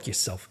go fuck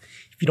yourself.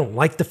 If you don't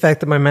like the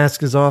fact that my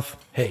mask is off,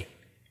 hey,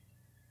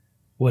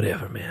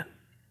 whatever, man.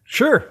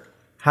 Sure.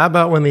 How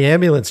about when the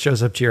ambulance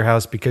shows up to your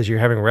house because you're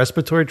having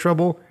respiratory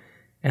trouble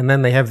And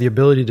then they have the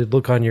ability to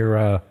look on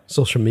your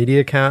social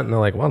media account and they're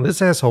like, well,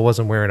 this asshole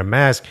wasn't wearing a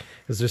mask.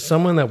 Is there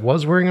someone that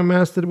was wearing a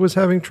mask that was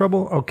having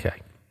trouble? Okay.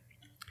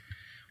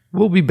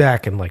 We'll be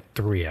back in like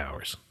 3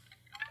 hours.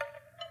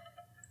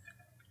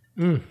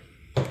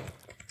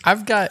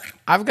 I've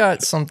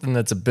got something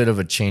that's a bit of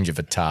a change of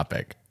a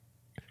topic.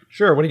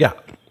 Sure, what do you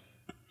got?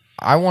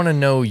 I want to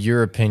know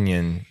your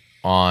opinion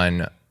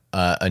on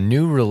a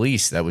new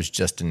release that was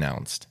just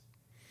announced.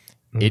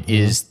 Mm-hmm. It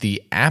is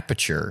the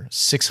Aputure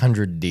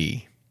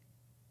 600D.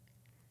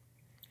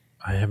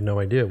 I have no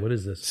idea. What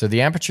is this? So the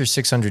Aputure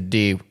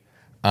 600D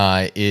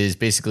is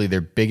basically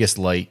their biggest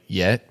light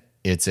yet.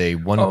 It's a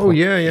one. Oh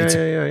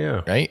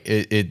yeah. Right.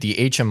 The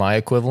HMI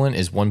equivalent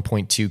is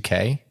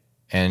 1.2K,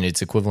 and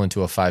it's equivalent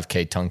to a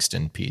 5K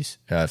tungsten piece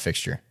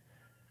fixture.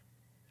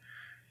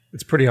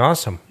 It's pretty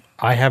awesome.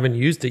 I haven't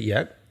used it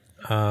yet.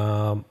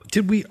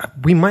 Did we?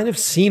 We might have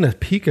seen a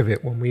peek of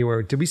it when we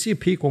were. Did we see a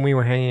peek when we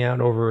were hanging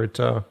out over at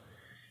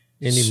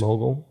Indie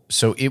Mogul?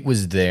 So it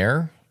was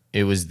there.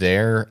 It was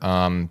there.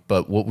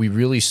 But what we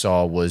really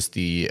saw was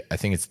I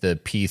think it's the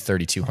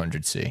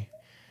P3200C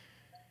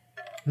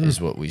is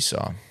what we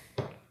saw.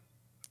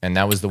 And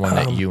that was the one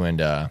that you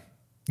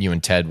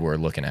and Ted were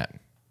looking at.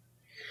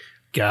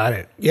 Got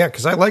it. Yeah,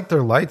 because I like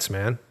their lights,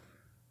 man.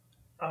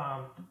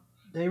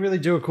 They really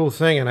do a cool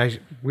thing, and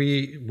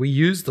we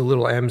use the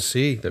little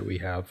MC that we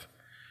have,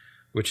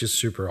 which is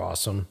super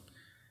awesome.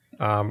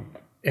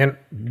 And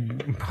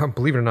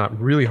believe it or not,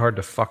 really hard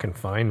to fucking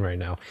find right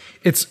now.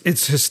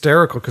 It's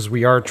hysterical because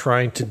we are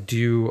trying to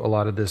do a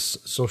lot of this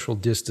social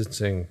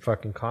distancing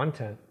fucking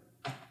content.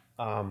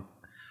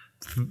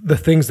 The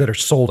things that are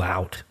sold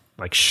out,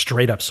 like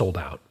straight up sold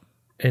out,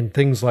 and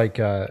things like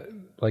their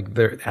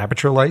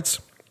Aputure lights,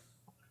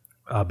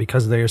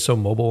 because they are so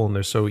mobile and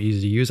they're so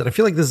easy to use. And I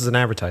feel like this is an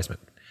advertisement.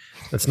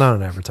 It's not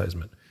an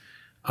advertisement.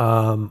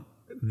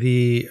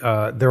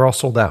 They're all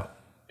sold out.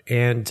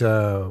 And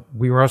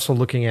we were also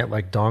looking at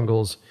like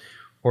dongles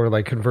or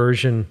like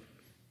conversion.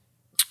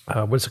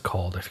 What's it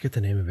called? I forget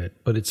the name of it,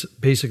 but it's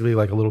basically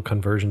like a little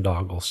conversion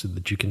dongle so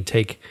that you can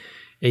take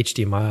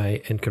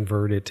HDMI and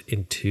convert it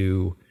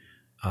into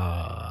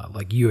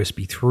like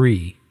USB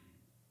 3,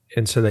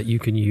 and so that you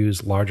can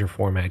use larger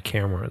format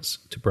cameras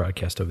to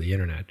broadcast over the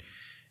internet.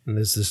 And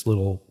there's this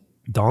little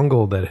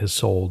dongle that has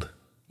sold,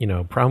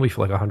 probably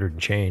for like $100 and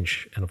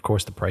change. And of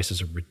course, the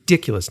prices are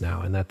ridiculous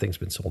now, and that thing's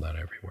been sold out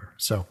everywhere.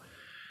 So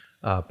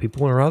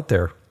people are out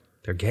there,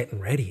 they're getting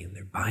ready and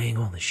they're buying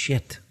all the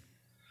shit.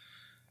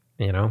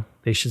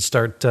 They should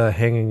start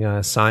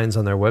hanging signs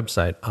on their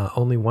website.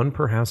 Only one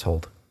per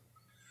household,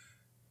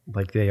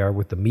 like they are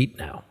with the meat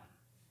now,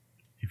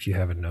 if you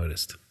haven't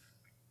noticed.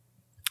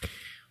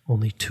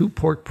 Only 2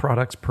 pork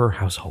products per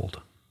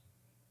household.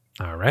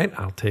 All right,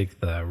 I'll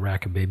take the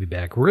rack of baby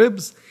back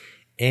ribs,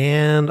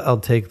 and I'll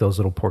take those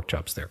little pork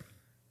chops there.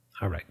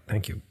 All right,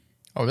 thank you.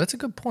 Oh, that's a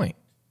good point.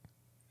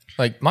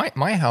 Like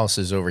my house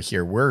is over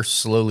here. We're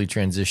slowly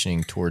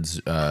transitioning towards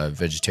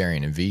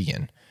vegetarian and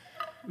vegan.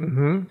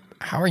 Mm-hmm.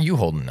 How are you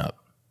holding up?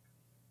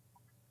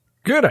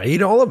 Good. I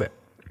eat all of it.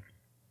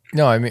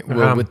 No, I mean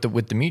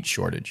with the meat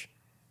shortage.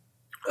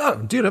 Oh,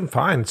 dude, I'm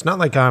fine. It's not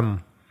like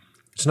I'm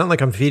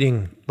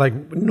feeding.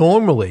 Like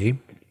normally,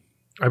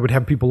 I would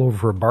have people over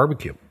for a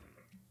barbecue,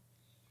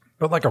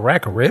 but like a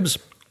rack of ribs,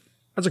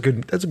 that's a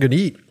good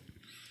eat.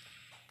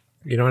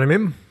 You know what I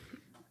mean?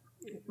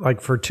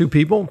 Like for 2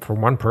 people, for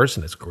 1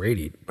 person, it's a great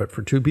eat. But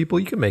for 2 people,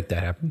 you can make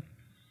that happen.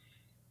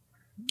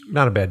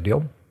 Not a bad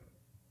deal.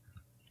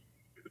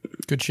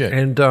 Good shit.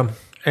 And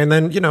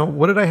then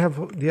what did I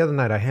have the other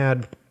night? I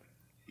had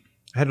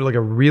like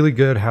a really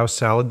good house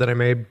salad that I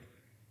made.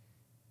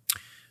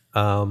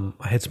 I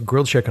had some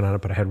grilled chicken on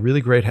it, but I had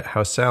really great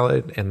house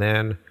salad. And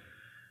then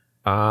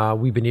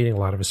we've been eating a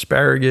lot of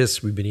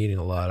asparagus. We've been eating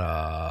a lot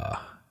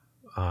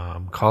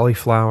of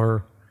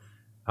cauliflower.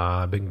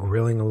 I've been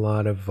grilling a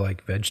lot of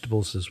like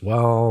vegetables as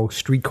well.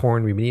 Street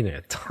corn. We've been eating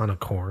a ton of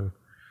corn.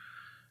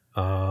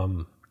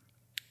 And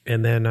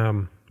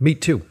then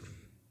meat too.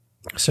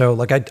 So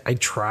like I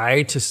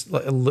try to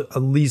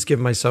at least give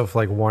myself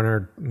like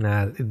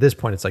at this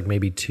point it's like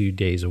maybe 2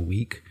 days a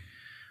week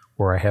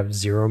where I have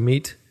 0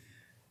 meat.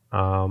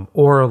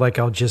 Or like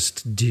I'll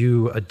just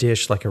do a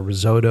dish like a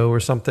risotto or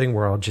something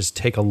where I'll just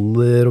take a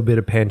little bit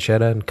of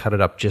pancetta and cut it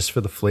up just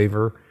for the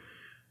flavor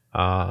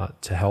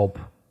to help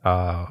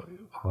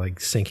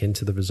like sink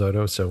into the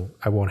risotto. So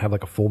I won't have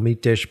like a full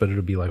meat dish, but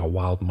it'll be like a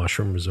wild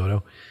mushroom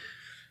risotto.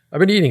 I've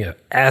been eating an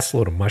ass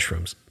load of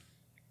mushrooms.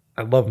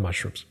 I love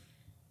mushrooms.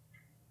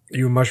 Are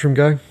you a mushroom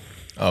guy?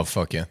 Oh,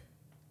 fuck yeah.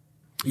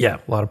 Yeah,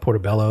 a lot of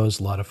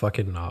portobellos, a lot of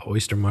fucking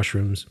oyster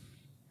mushrooms.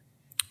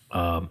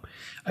 I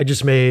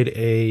just made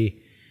a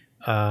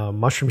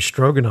mushroom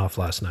stroganoff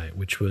last night,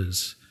 which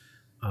was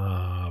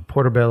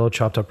portobello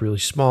chopped up really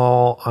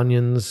small,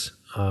 onions,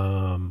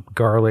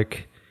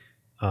 garlic,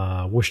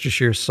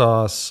 Worcestershire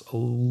sauce, a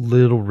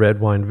little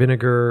red wine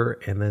vinegar,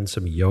 and then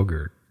some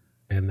yogurt,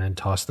 and then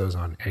toss those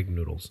on egg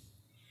noodles.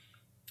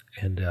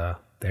 And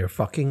they're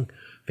fucking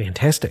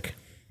fantastic.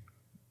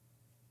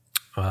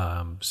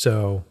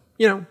 So,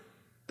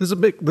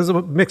 there's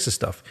a mix of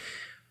stuff.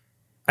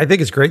 I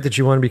think it's great that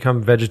you want to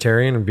become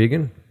vegetarian and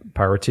vegan.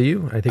 Power to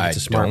you. I think it's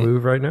a smart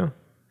move right now.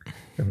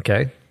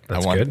 Okay,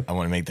 that's good. I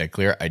want to make that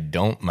clear. I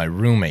don't. My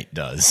roommate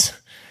does.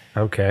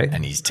 Okay.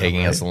 And he's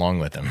taking us along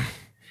with him.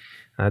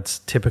 That's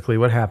typically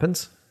what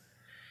happens.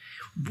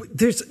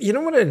 You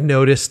know what I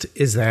noticed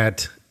is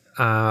that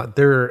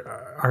there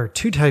are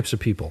two types of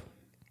people.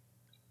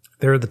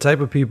 There are the type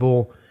of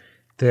people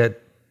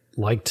that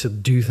like to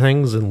do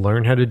things and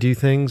learn how to do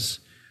things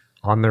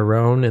on their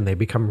own, and they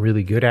become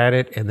really good at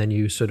it. And then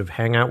you sort of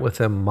hang out with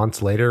them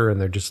months later,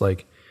 and they're just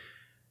like,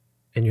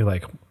 and you're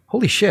like,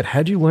 holy shit,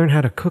 how'd you learn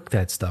how to cook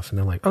that stuff? And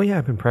they're like, oh yeah,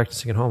 I've been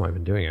practicing at home. I've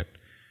been doing it.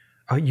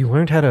 Oh, you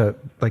learned how to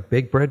like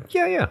bake bread?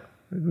 Yeah.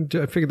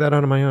 I figured that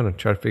out on my own and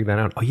tried to figure that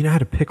out. Oh, you know how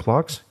to pick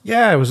locks?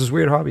 Yeah, it was this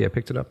weird hobby. I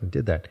picked it up and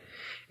did that.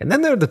 And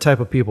then they're the type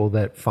of people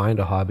that find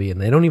a hobby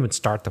and they don't even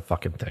start the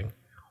fucking thing.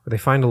 Or they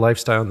find a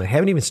lifestyle and they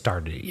haven't even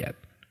started it yet.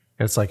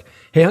 And it's like,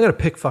 hey, I'm going to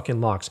pick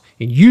fucking locks.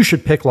 And you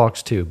should pick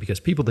locks too,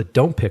 because people that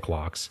don't pick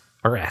locks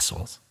are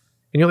assholes.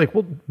 And you're like,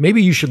 well,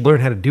 maybe you should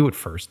learn how to do it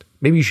first.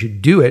 Maybe you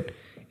should do it,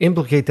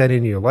 implicate that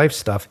into your life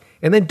stuff,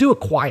 and then do it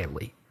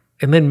quietly.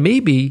 And then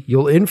maybe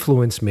you'll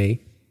influence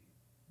me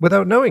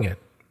without knowing it.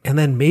 And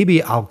then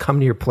maybe I'll come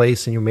to your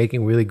place and you're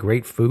making really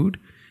great food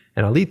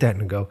and I'll eat that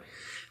and go,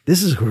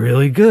 this is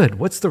really good.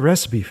 What's the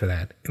recipe for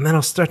that? And then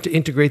I'll start to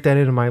integrate that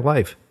into my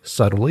life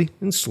subtly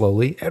and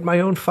slowly at my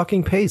own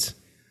fucking pace.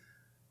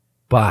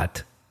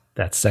 But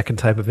that second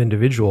type of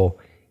individual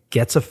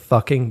gets a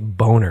fucking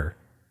boner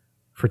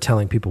for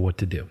telling people what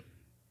to do.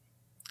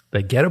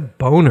 They get a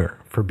boner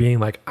for being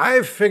like,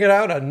 I've figured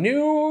out a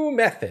new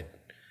method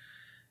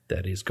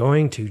that is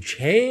going to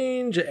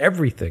change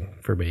everything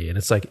for me. And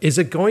it's like, is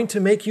it going to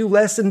make you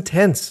less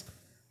intense?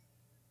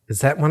 Is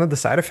that one of the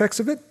side effects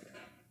of it?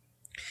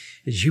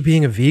 Is you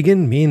being a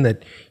vegan mean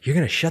that you're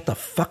going to shut the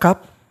fuck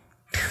up?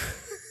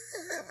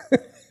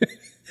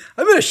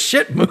 I'm in a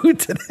shit mood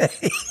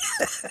today.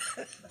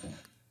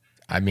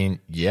 I mean,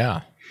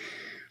 yeah.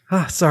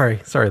 Sorry,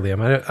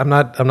 Liam. I'm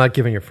not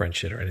giving your friend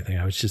shit or anything.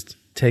 I was just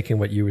taking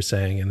what you were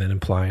saying and then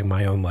applying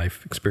my own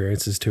life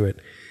experiences to it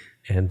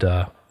and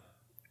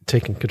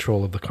taking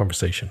control of the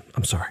conversation.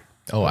 I'm sorry.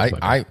 Oh,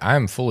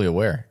 I'm fully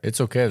aware. It's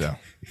okay though.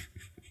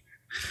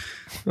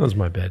 That was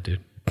my bad,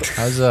 dude.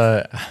 How's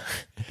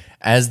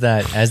as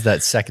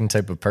that second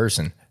type of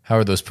person, how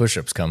are those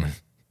push-ups coming?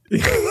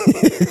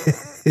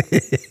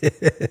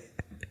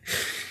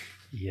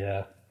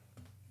 Yeah.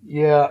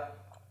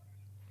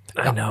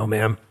 I know,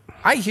 man.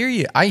 I hear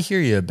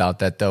you about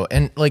that though.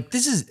 And like,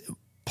 this is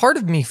part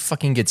of me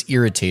fucking gets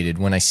irritated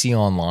when I see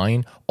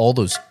online all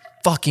those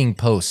fucking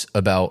posts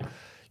about,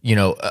 you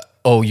know,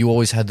 oh, you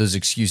always had those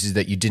excuses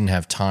that you didn't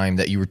have time,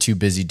 that you were too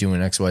busy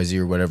doing XYZ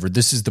or whatever.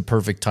 This is the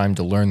perfect time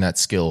to learn that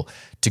skill,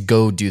 to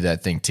go do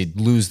that thing, to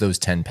lose those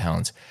 10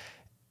 pounds.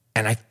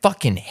 And I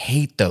fucking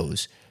hate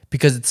those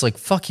because it's like,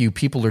 fuck you,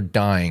 people are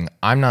dying.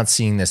 I'm not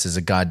seeing this as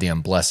a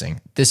goddamn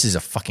blessing. This is a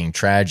fucking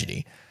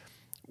tragedy.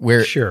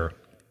 Sure.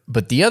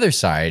 But the other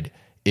side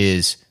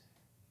is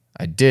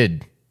I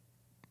did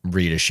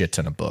read a shit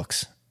ton of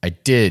books. I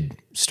did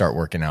start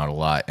working out a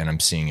lot and I'm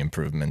seeing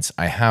improvements.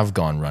 I have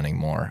gone running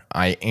more.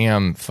 I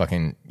am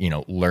fucking,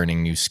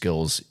 learning new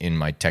skills in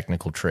my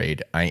technical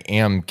trade. I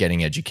am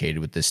getting educated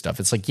with this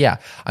stuff. It's like, yeah,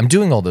 I'm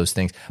doing all those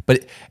things,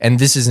 and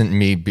this isn't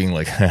me being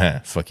like,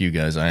 fuck you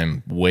guys, I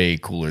am way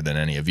cooler than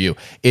any of you.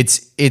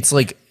 It's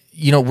like,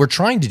 we're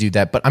trying to do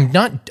that, but I'm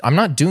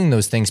not doing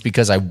those things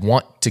because I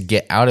want to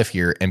get out of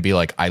here and be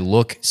like, I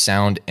look,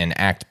 sound, and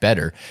act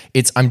better.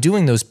 I'm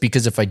doing those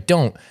because if I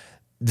don't,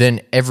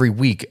 then every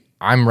week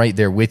I'm right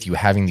there with you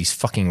having these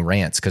fucking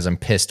rants because I'm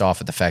pissed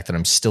off at the fact that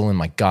I'm still in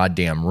my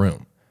goddamn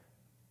room.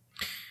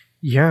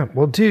 Yeah,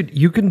 well, dude,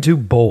 you can do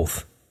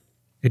both.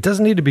 It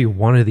doesn't need to be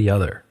one or the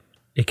other.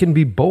 It can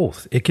be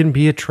both. It can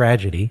be a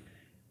tragedy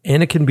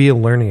and it can be a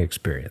learning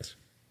experience.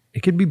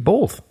 It can be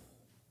both.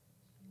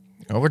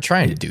 Well, we're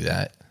trying to do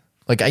that.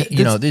 Like,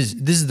 this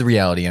is the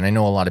reality, and I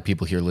know a lot of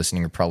people here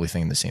listening are probably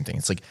thinking the same thing.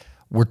 It's like,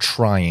 we're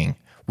trying.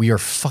 We are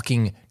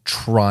fucking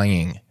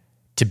trying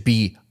to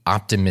be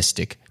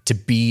optimistic, to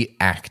be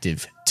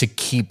active, to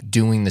keep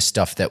doing the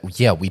stuff that,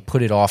 yeah, we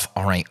put it off.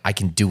 All right, I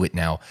can do it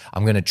now.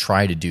 I'm going to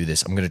try to do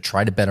this. I'm going to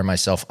try to better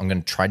myself. I'm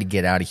going to try to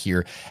get out of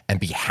here and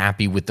be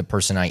happy with the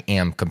person I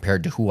am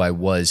compared to who I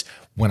was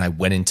when I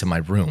went into my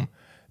room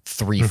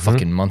 3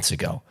 fucking months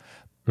ago.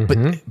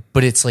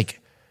 But it's like,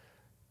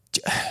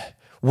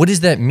 what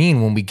does that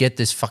mean when we get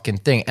this fucking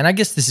thing? And I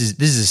guess this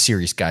is a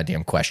serious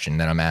goddamn question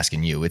that I'm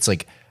asking you. It's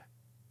like,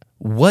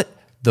 what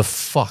the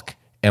fuck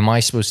am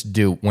I supposed to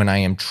do when I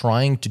am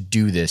trying to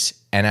do this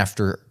and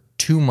after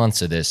 2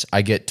 months of this,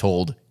 I get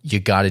told you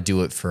got to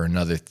do it for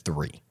another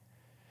 3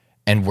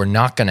 and we're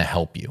not going to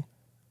help you,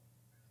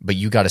 but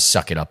you got to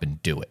suck it up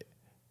and do it?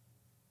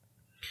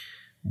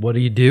 What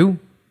do?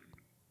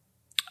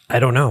 I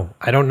don't know.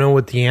 I don't know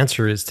what the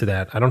answer is to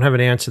that. I don't have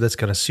an answer that's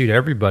going to suit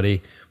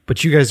everybody,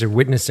 but you guys are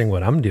witnessing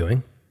what I'm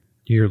doing.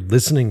 You're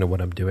listening to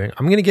what I'm doing.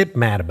 I'm going to get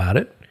mad about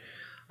it.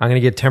 I'm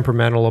going to get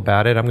temperamental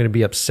about it. I'm going to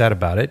be upset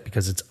about it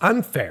because it's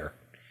unfair.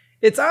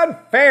 It's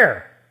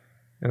unfair.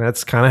 And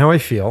that's kind of how I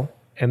feel.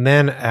 And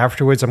then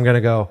afterwards, I'm going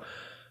to go,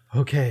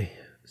 okay,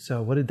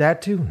 so what did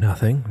that do?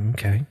 Nothing.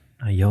 Okay.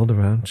 I yelled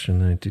around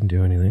and I didn't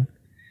do anything.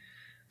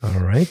 All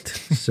right.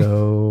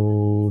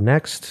 So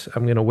next,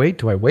 I'm going to wait.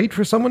 Do I wait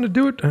for someone to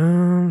do it?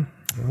 I'm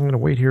going to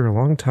wait here a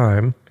long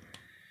time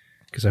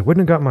because I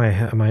wouldn't have got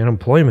my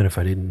unemployment if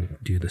I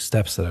didn't do the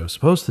steps that I was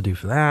supposed to do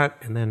for that.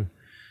 And then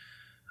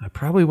I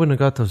probably wouldn't have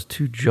got those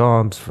 2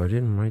 jobs if I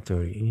didn't write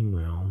the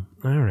email.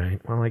 All right.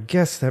 Well, I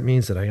guess that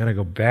means that I got to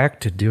go back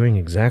to doing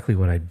exactly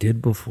what I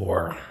did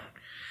before.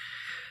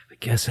 I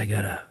guess I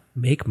got to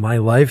make my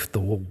life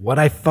what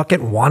I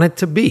fucking want it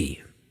to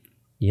be.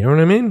 You know what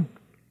I mean?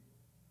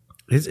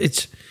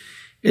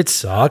 It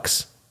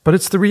sucks, but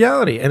it's the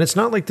reality. And it's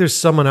not like there's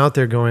someone out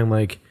there going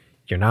like,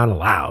 you're not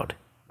allowed.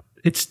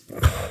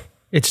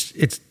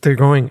 They're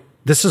going,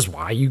 this is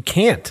why you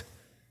can't.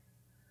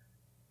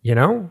 You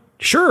know?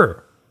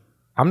 Sure.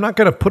 I'm not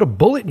going to put a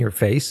bullet in your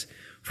face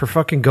for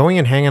fucking going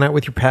and hanging out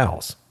with your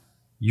pals.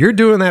 You're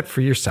doing that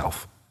for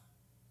yourself.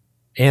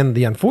 And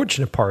the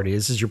unfortunate part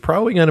is you're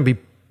probably going to be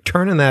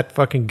turning that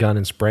fucking gun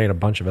and spraying a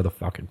bunch of other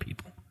fucking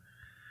people.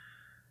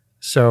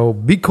 So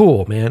be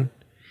cool, man.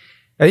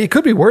 It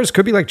could be worse.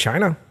 Could be like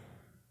China.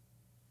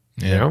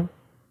 Yeah. You know?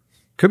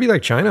 Could be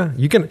like China.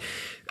 You can...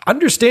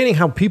 Understanding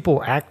how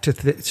people act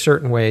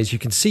certain ways, you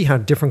can see how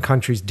different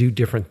countries do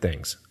different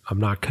things. I'm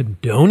not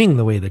condoning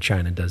the way that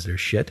China does their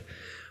shit,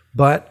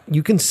 but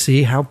you can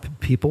see how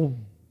people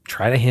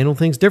try to handle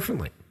things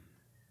differently,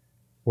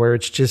 where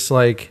it's just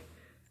like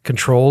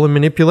control and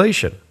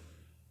manipulation.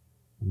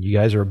 You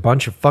guys are a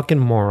bunch of fucking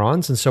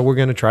morons, and so we're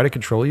going to try to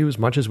control you as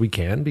much as we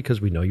can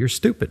because we know you're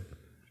stupid.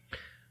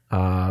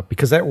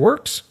 Because that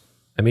works.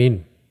 I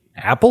mean,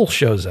 Apple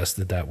shows us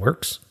that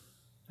works.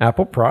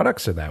 Apple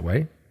products are that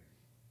way.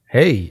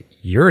 Hey,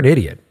 you're an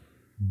idiot.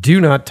 Do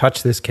not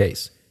touch this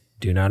case.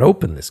 Do not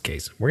open this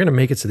case. We're going to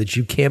make it so that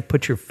you can't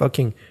put your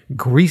fucking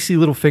greasy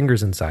little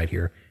fingers inside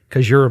here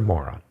because you're a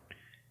moron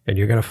and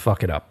you're going to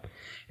fuck it up.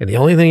 And the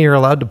only thing you're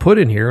allowed to put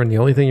in here and the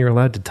only thing you're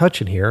allowed to touch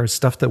in here is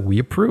stuff that we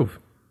approve.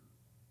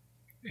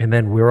 And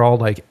then we're all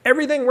like,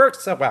 everything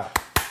works so well.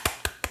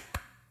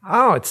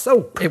 Oh,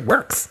 it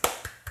works.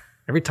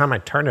 Every time I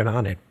turn it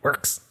on, it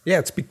works. Yeah,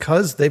 it's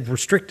because they've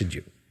restricted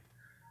you.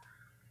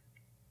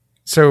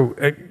 So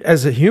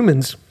as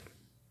humans,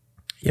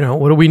 you know,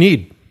 what do we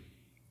need?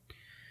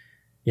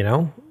 You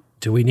know,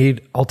 do we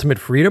need ultimate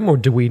freedom or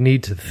do we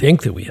need to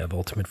think that we have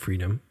ultimate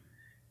freedom?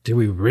 Do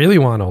we really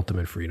want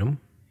ultimate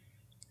freedom?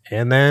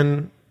 And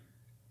then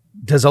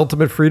does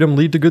ultimate freedom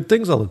lead to good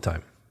things all the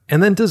time?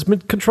 And then does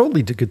control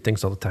lead to good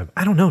things all the time?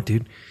 I don't know,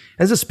 dude.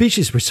 As a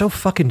species, we're so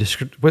fucking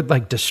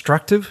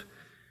destructive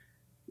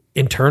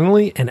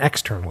internally and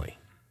externally.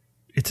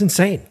 It's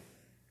insane.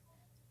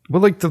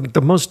 We're like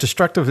the most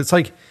destructive. It's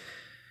like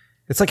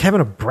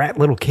having a brat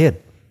little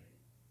kid,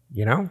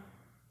 you know?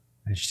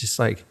 It's just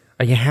like,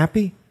 are you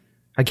happy?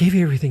 I gave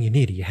you everything you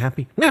need. Are you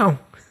happy? No.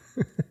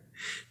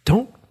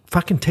 Don't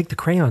fucking take the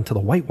crayon to the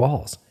white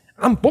walls.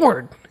 I'm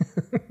bored.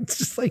 It's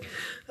just like,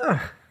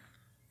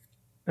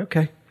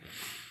 okay.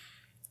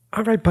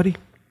 All right, buddy.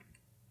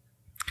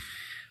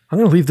 I'm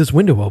going to leave this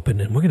window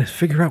open and we're going to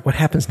figure out what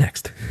happens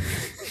next.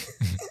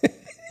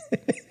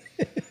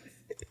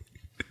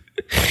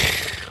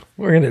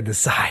 We're going to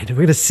decide. We're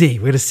going to see.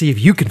 We're going to see if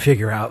you can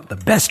figure out the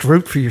best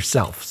route for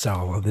yourself.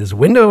 So this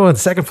window, the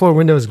second floor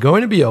window is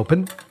going to be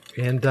open.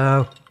 And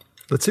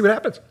let's see what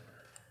happens.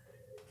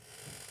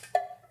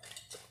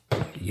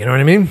 You know what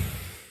I mean?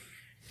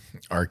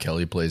 R.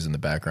 Kelly plays in the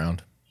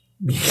background.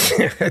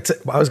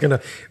 It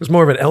was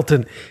more of an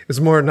Elton. It was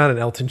more not an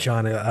Elton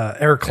John,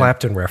 Eric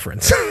Clapton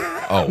reference.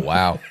 Oh,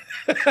 wow.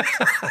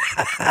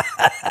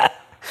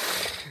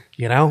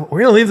 You know, we're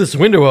going to leave this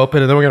window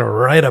open and then we're going to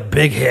write a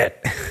big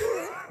hit.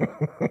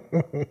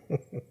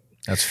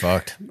 That's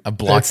fucked. I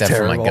blocked that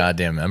from my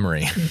goddamn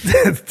memory.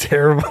 That's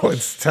terrible.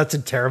 It's such a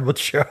terrible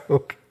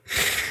joke.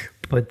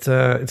 But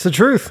it's the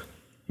truth.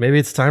 Maybe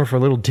it's time for a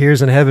little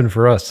tears in heaven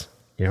for us.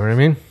 You know what I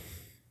mean?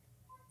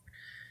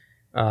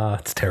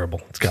 It's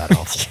terrible. It's god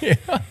awful.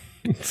 Yeah.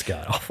 It's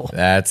god awful.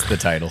 That's the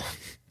title.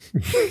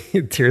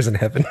 Tears in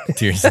heaven.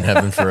 Tears in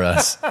heaven for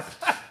us.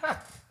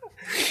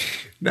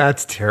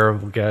 That's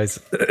terrible, guys.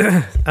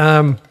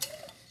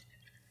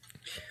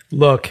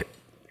 Look,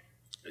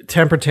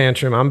 temper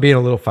tantrum. I'm being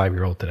a little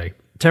 5-year-old today.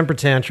 Temper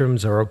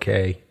tantrums are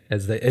okay.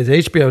 As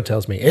HBO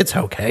tells me, it's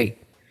okay.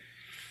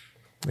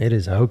 It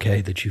is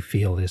okay that you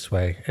feel this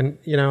way. And,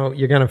 you know,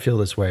 you're going to feel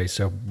this way,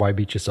 so why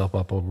beat yourself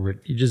up over it?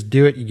 You just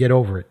do it. You get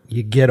over it.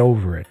 You get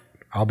over it.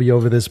 I'll be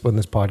over this when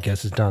this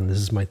podcast is done. This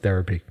is my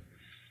therapy.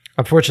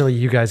 Unfortunately,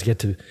 you guys get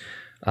to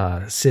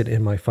sit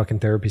in my fucking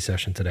therapy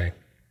session today.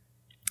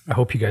 I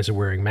hope you guys are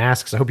wearing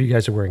masks. I hope you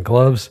guys are wearing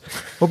gloves.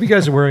 I hope you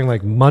guys are wearing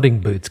like mudding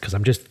boots because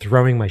I'm just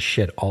throwing my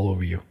shit all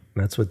over you.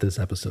 That's what this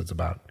episode's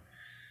about.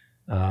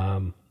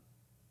 But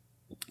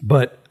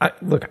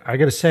I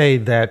got to say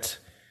that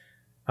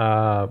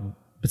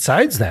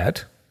besides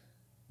that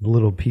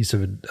little piece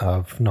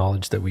of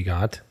knowledge that we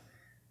got,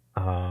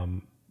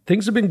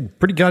 things have been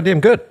pretty goddamn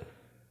good.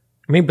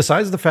 I mean,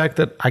 besides the fact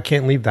that I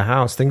can't leave the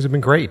house, things have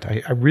been great.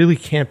 I really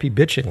can't be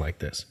bitching like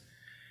this.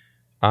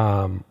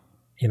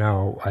 You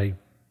know, I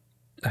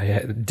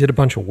did a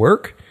bunch of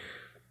work.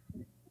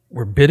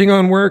 We're bidding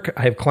on work.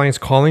 I have clients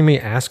calling me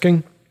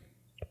asking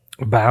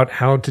about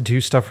how to do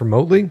stuff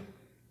remotely.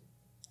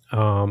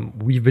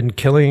 We've been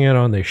killing it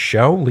on this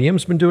show.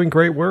 Liam's been doing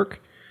great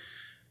work.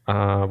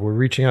 We're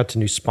reaching out to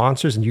new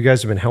sponsors, and you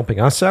guys have been helping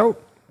us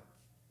out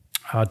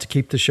to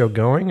keep the show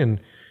going. And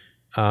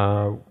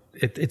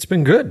it's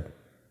been good.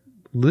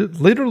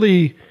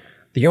 Literally,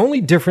 the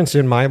only difference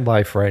in my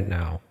life right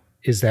now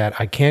is that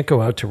I can't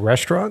go out to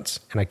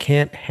restaurants and I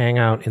can't hang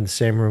out in the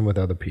same room with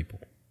other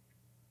people.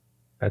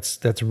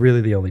 That's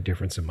really the only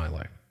difference in my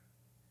life.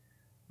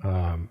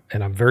 And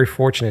I'm very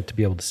fortunate to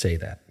be able to say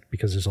that,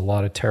 because there's a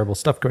lot of terrible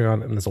stuff going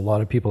on, and there's a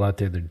lot of people out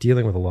there that are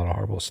dealing with a lot of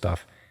horrible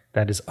stuff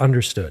that is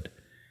understood.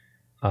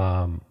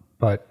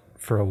 But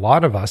for a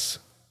lot of us,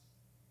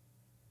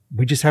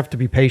 we just have to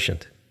be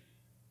patient.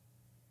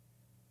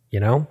 You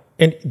know?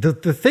 And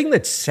the thing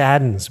that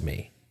saddens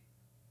me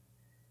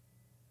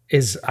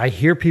is I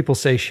hear people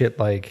say shit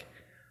like,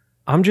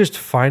 I'm just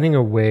finding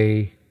a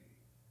way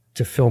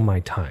to fill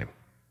my time.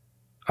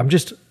 I'm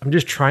just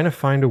trying to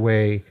find a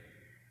way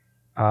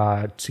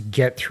to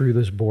get through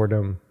this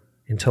boredom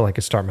until I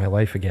can start my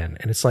life again.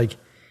 And it's like,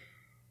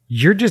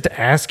 you're just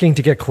asking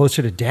to get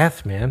closer to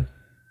death, man.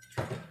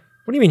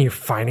 What do you mean you're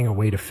finding a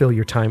way to fill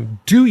your time?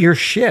 Do your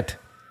shit.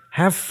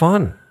 Have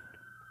fun.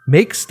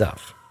 Make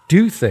stuff.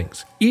 Do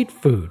things. Eat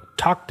food.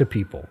 Talk to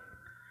people.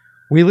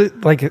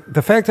 Like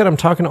the fact that I'm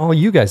talking to all of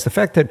you guys, the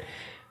fact that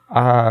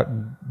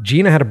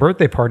Gina had a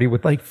birthday party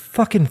with like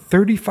fucking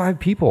 35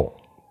 people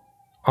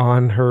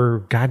on her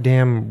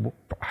goddamn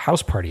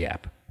house party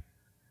app.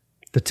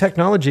 The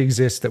technology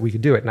exists that we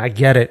could do it. And I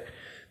get it.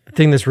 The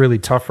thing that's really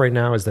tough right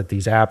now is that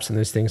these apps and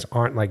these things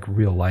aren't like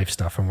real life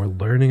stuff. And we're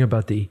learning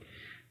about the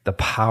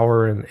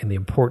power and the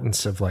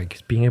importance of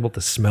like being able to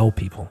smell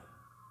people.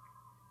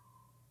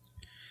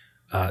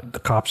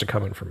 The cops are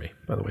coming for me.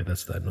 By the way,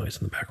 that's that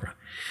noise in the background.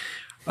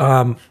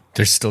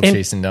 They're still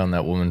chasing down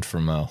that woman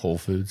from Whole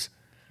Foods.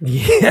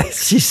 Yeah,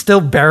 she's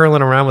still barreling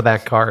around with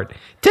that card.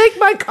 Take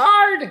my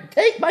card!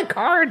 Take my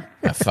card!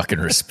 I fucking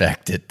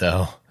respect it,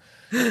 though.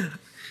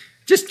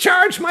 Just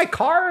charge my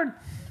card.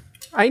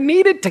 I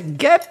needed to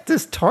get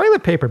this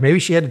toilet paper. Maybe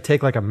she had to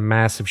take like a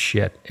massive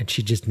shit, and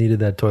she just needed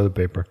that toilet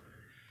paper.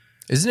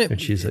 Isn't it?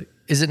 And she's like,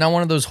 is it not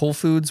one of those Whole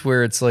Foods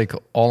where it's like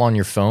all on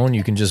your phone?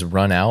 You can just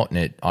run out and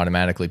it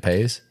automatically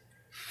pays?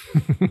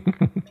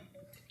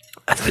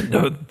 I didn't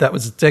know that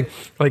was a thing.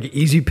 Like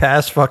Easy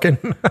Pass fucking.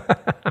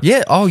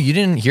 Yeah. Oh, you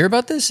didn't hear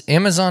about this?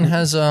 Amazon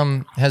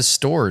has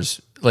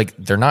stores. Like,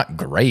 they're not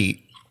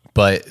great,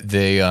 but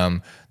they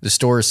the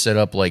store is set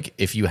up like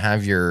if you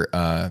have your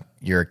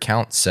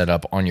account set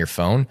up on your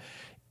phone,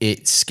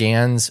 it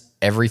scans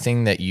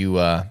everything that you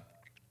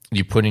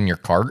put in your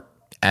cart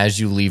as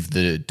you leave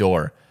the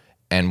door,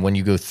 and when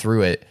you go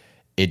through it,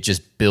 it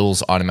just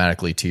bills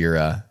automatically to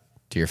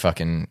your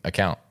fucking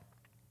account.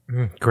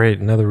 Great,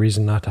 another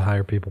reason not to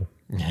hire people.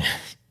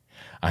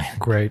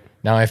 Great.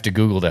 Now I have to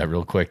Google that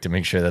real quick to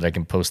make sure that I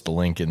can post the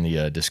link in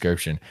the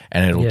description,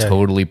 and it'll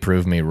totally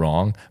prove me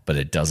wrong, but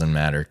it doesn't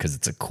matter because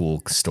it's a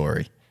cool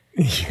story.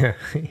 Yeah,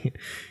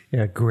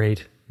 yeah,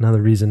 great.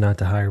 Another reason not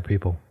to hire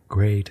people.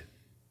 Great.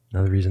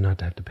 Another reason not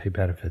to have to pay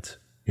benefits.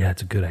 Yeah,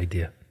 it's a good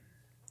idea.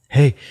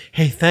 Hey,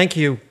 thank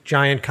you,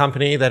 giant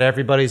company that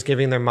everybody's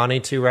giving their money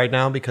to right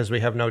now because we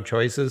have no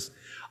choices.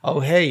 Oh,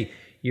 hey,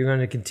 you're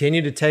going to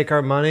continue to take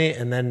our money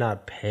and then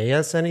not pay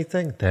us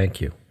anything? Thank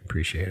you.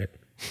 Appreciate it.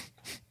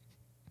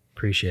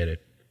 Appreciate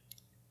it.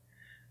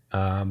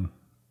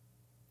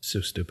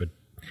 So stupid.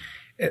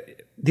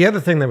 The other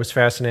thing that was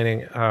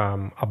fascinating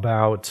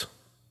about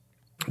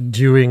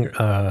doing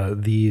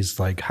these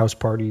like house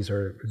parties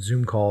or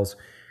Zoom calls,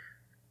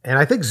 and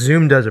I think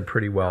Zoom does it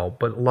pretty well,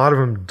 but a lot of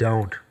them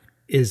don't,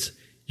 is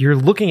you're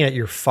looking at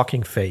your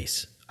fucking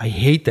face. I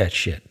hate that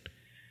shit.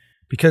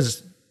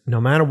 Because no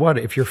matter what,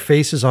 if your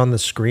face is on the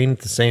screen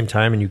at the same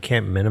time and you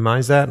can't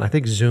minimize that, and I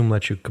think Zoom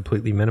lets you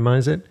completely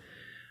minimize it,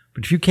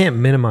 but if you can't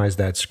minimize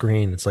that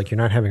screen, it's like you're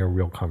not having a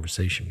real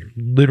conversation. You're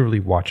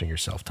literally watching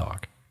yourself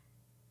talk.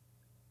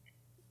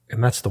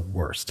 And that's the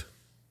worst.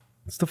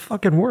 It's the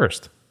fucking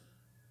worst.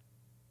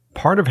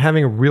 Part of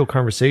having a real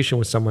conversation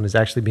with someone is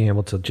actually being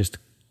able to just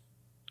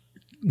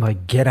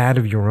like get out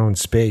of your own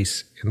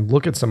space and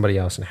look at somebody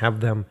else and have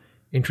them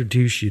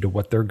introduce you to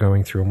what they're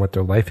going through and what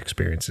their life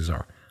experiences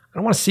are. I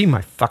don't want to see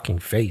my fucking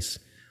face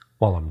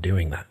while I'm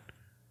doing that.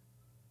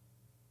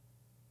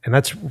 And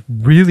that's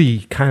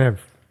really kind of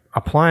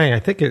applying. I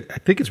think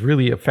it's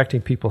really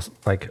affecting people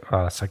like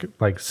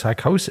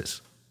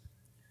psychosis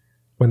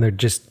when they're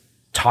just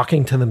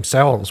talking to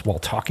themselves while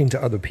talking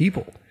to other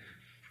people.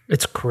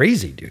 It's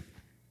crazy, dude.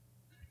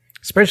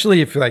 Especially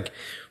if like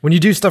when you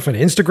do stuff on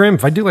Instagram,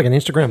 if I do like an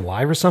Instagram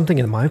live or something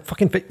and my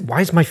fucking face, why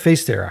is my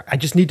face there? I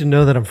just need to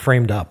know that I'm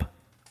framed up.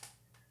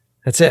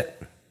 That's it.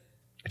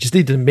 just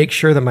need to make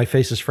sure that my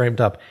face is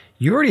framed up.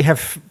 You already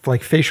have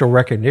like facial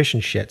recognition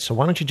shit, so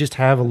why don't you just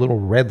have a little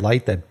red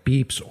light that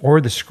beeps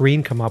or the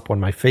screen come up when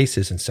my face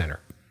isn't center?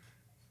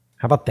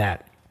 How about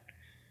that?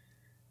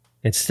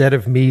 Instead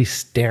of me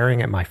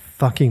staring at my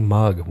fucking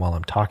mug while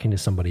I'm talking to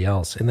somebody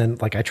else, and then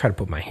like I try to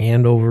put my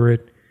hand over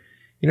it.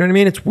 You know what I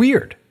mean? It's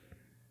weird.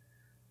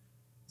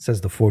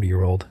 Says the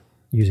 40-year-old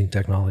using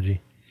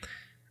technology.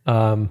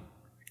 I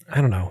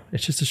don't know.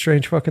 It's just a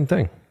strange fucking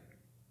thing.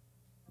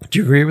 Do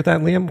you agree with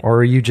that, Liam? Or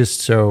are you just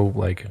so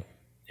like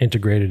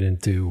integrated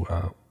into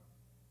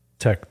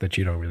tech that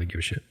you don't really give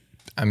a shit?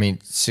 I mean,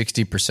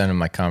 60% of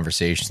my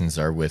conversations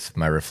are with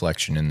my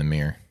reflection in the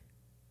mirror.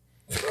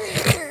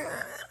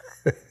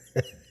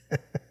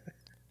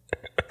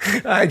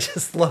 I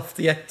just love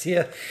the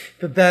idea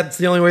that that's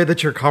the only way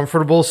that you're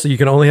comfortable, so you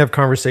can only have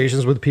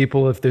conversations with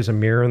people if there's a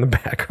mirror in the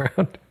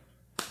background.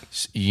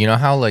 You know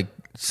how like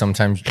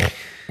sometimes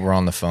we're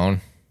on the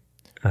phone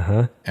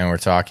and we're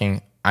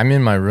talking? I'm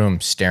in my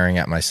room staring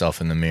at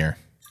myself in the mirror.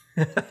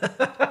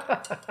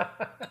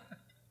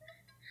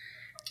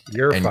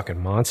 You're a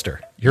fucking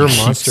monster. You're a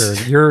monster.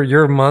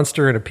 You're a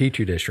monster in a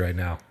petri dish right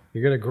now.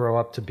 You're going to grow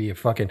up to be a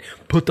fucking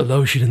put the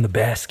lotion in the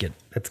basket.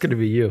 That's going to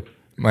be you.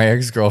 My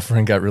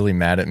ex-girlfriend got really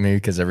mad at me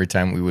because every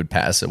time we would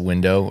pass a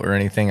window or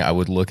anything, I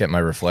would look at my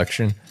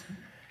reflection,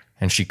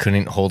 and she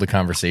couldn't hold a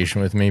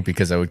conversation with me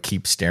because I would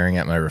keep staring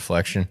at my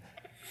reflection.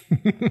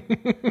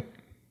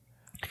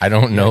 I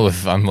don't know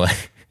if I'm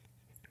like,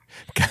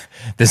 God,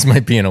 this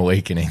might be an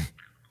awakening.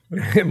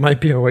 It might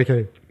be an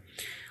awakening.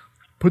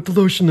 Put the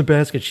lotion in the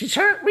basket. She's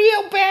hurt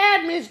real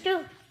bad,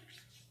 mister.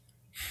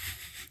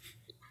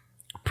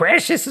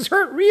 Precious is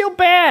hurt real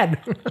bad.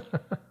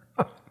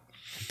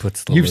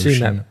 Puts the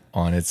lotion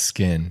on its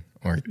skin,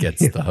 or it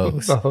gets the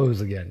hose. The hose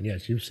again.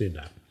 Yes, you've seen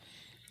that.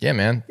 Yeah,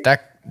 man.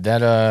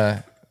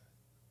 That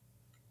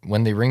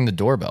when they ring the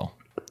doorbell,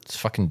 it's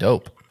fucking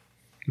dope.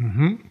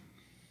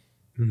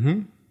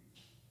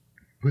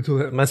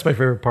 That's my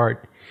favorite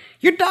part.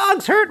 Your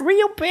dog's hurt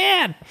real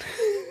bad.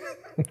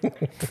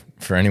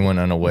 For anyone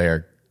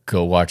unaware,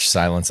 go watch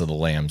Silence of the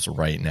Lambs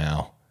right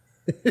now.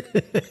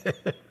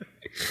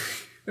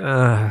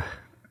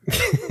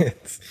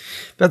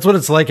 That's what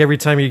it's like every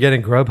time you get a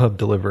Grubhub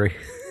delivery.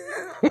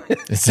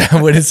 Is that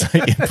what it's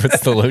like? It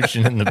puts the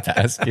lotion in the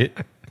basket.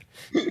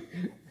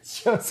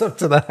 Shows up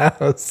to the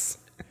house.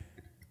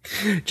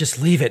 Just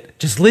leave it.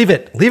 Just leave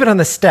it. Leave it on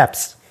the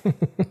steps.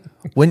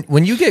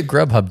 When you get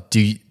Grubhub,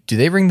 do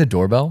they ring the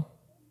doorbell?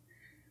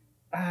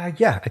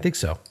 Yeah, I think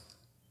so.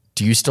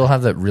 Do you still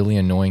have that really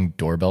annoying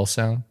doorbell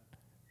sound?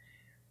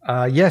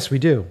 Yes, we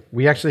do.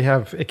 We actually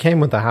have. It came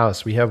with the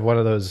house. We have one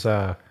of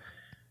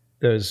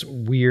those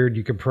weird.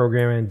 You can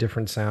program in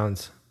different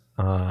sounds.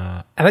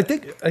 And I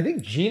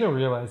think Gina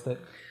realized that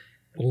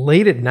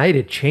late at night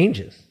it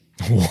changes.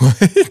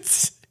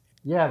 What?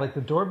 Yeah, like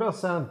the doorbell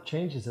sound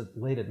changes at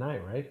late at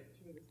night, right?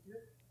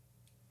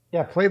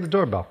 Yeah, play the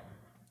doorbell.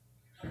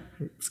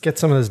 Let's get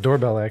some of this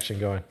doorbell action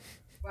going.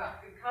 Wow,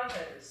 good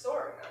content is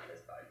soaring on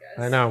this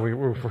podcast. I know,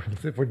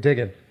 we're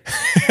digging.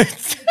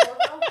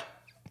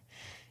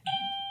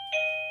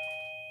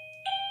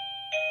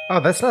 Oh,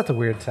 that's not the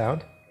weird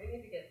sound. We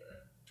need to get the...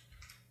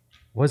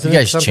 Wasn't You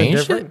it guys something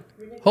changed different?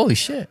 it? Holy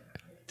shit.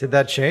 Did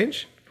that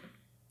change?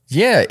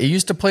 Yeah, it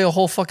used to play a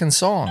whole fucking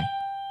song.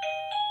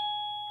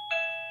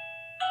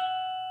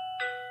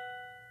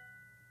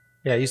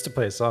 Yeah, I used to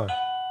play a song.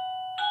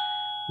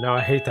 No,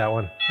 I hate that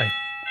one.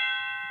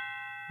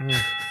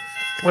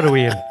 What are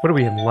we in? What are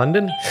we in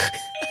London?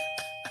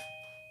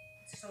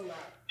 It's so loud.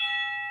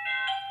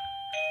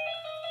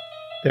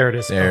 There it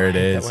is. There it I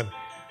hate is. that one.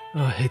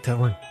 Oh, I hate that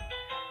one.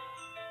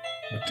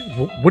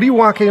 What are you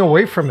walking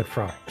away from it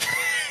from? It's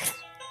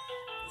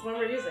the one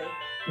we're using.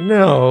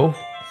 No.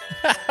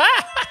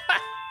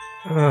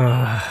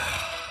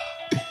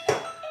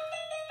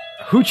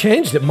 Who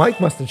changed it?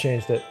 Mike must have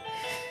changed it.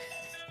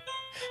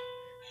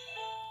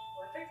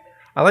 Well, I fixed it.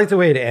 I like the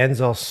way it ends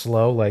all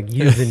slow. Like,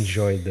 you've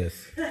enjoyed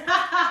this.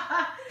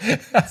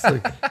 It's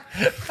like,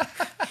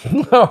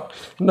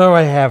 no,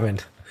 I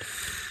haven't.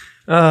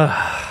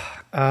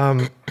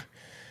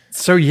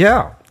 So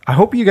yeah, I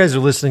hope you guys are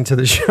listening to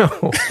the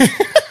show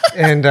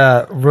and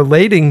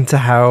relating to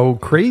how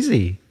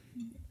crazy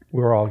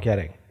we're all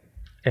getting,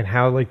 and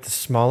how like the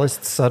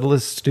smallest,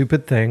 subtlest,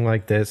 stupid thing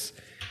like this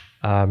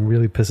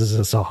really pisses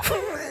us off.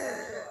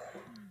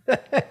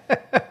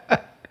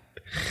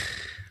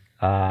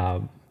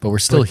 But we're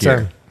still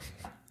here.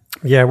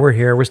 Yeah, we're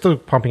here. We're still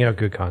pumping out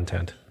good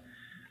content.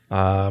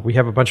 We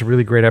have a bunch of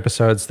really great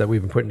episodes that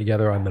we've been putting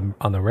together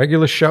on the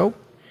regular show.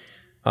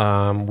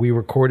 We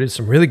recorded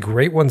some really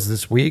great ones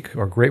this week,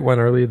 or great one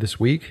earlier this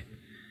week,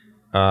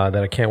 that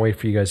I can't wait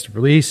for you guys to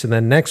release. And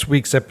then next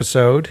week's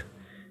episode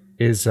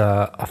is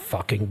a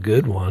fucking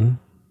good one.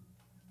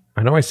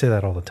 I know I say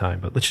that all the time,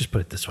 but let's just put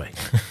it this way.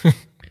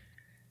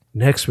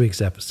 Next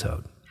week's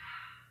episode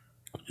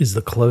is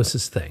the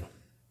closest thing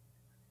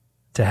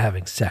to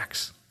having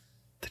sex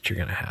that you're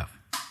going to have.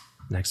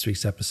 Next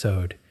week's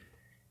episode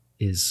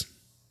is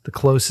the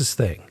closest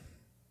thing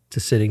to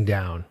sitting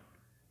down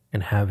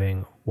and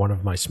having one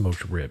of my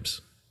smoked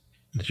ribs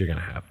that you're going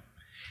to have.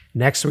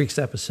 Next week's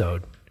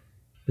episode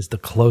is the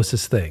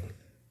closest thing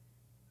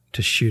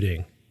to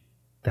shooting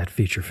that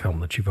feature film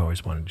that you've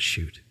always wanted to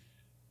shoot.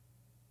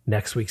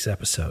 Next week's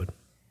episode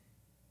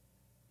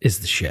is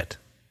the shit.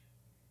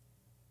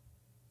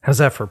 How's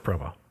that for a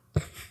promo?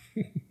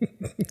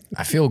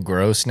 I feel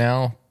gross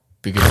now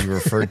because you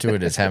referred to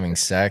it as having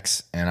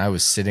sex, and I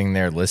was sitting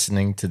there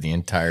listening to the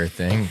entire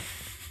thing.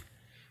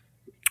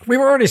 We've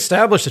already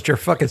established that you're a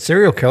fucking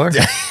serial killer.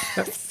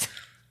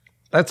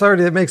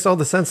 That makes all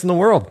the sense in the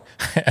world.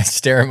 I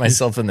stare at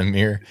myself in the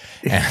mirror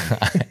and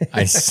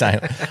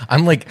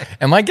I'm like,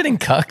 am I getting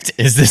cucked?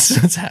 Is this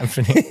what's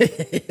happening?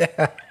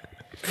 Yeah.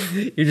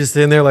 You're just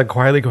sitting there like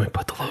quietly going,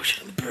 put the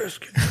lotion in the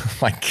basket. Oh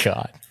my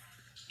God.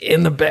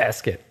 In the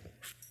basket.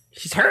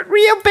 She's hurt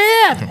real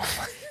bad.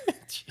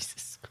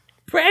 Jesus.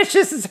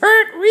 Precious is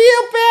hurt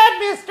real bad,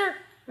 mister.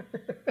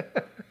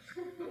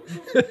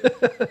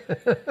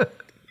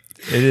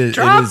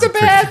 Drop the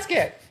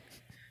basket.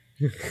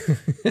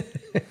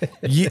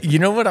 You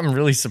know what I'm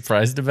really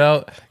surprised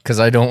about? Because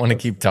I don't want to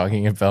keep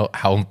talking about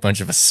how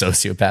much of a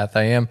sociopath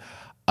I am.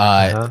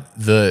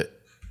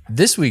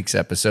 This week's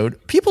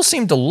episode, people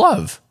seem to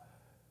love.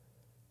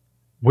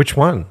 Which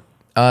one?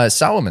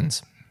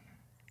 Solomon's.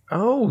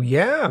 Oh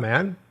yeah,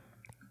 man.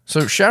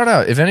 So shout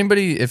out if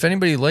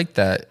anybody liked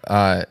that,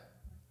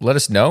 let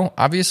us know.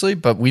 Obviously,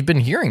 but we've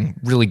been hearing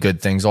really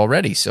good things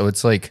already. So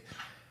it's like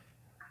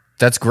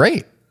that's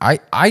great.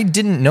 I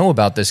didn't know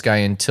about this guy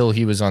until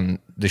he was on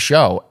the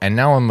show, and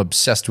now I'm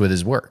obsessed with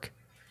his work.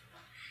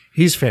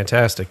 He's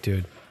fantastic,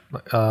 dude.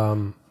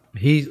 I've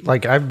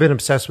been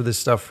obsessed with this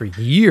stuff for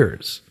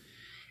years.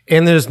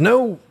 And it's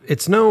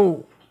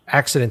no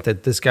accident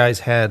that this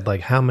guy's had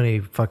like how many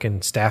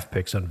fucking staff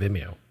picks on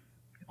Vimeo?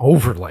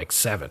 Over like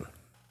 7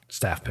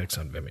 staff picks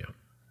on Vimeo.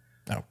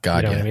 Oh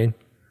God, you know what I mean?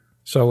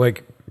 So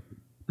like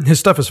his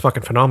stuff is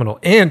fucking phenomenal.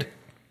 And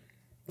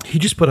he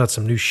just put out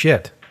some new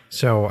shit.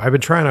 So I've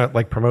been trying to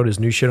like promote his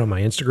new shit on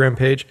my Instagram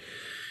page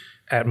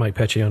at Mike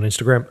Pecci on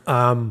Instagram.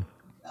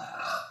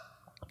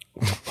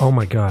 Oh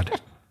my God.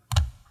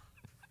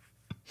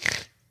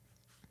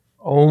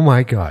 Oh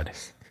my God.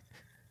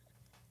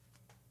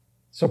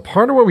 So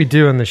part of what we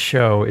do on the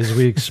show is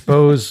we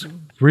expose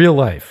real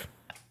life.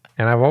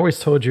 And I've always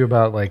told you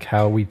about like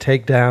how we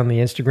take down the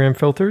Instagram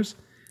filters.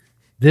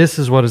 This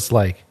is what it's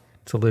like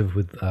to live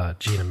with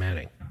Gina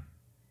Manning.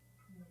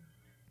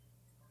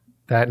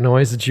 That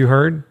noise that you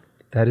heard,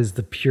 that is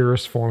the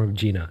purest form of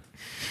Gina.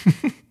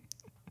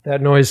 That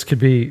noise could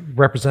be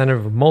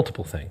representative of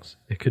multiple things.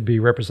 It could be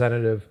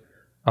representative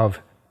of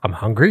I'm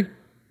hungry.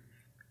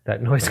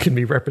 That noise can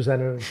be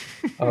representative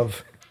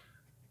of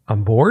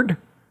I'm bored.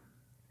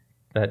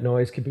 That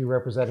noise could be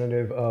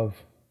representative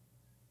of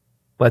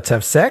let's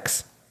have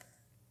sex.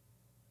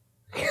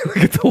 Look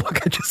at the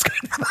look I just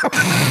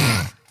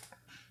got.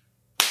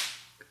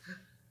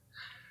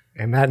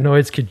 And that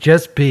noise could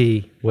just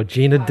be what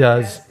Gina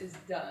does. Is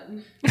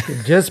done.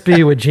 Could just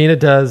be what Gina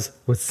does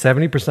with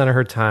 70% of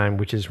her time,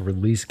 which is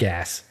release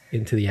gas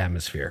into the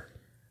atmosphere.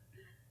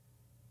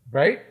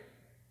 Right?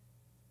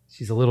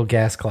 She's a little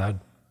gas cloud.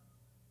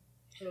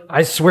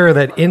 I swear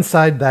that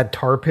inside that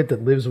tar pit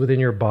that lives within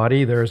your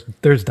body, there's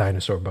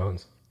dinosaur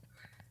bones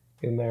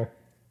in there.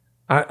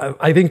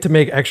 I think to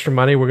make extra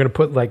money, we're going to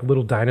put like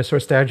little dinosaur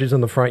statues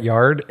in the front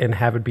yard and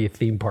have it be a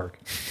theme park.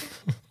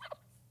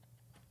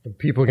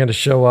 People are going to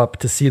show up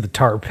to see the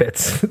tar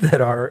pits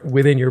that are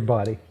within your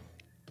body.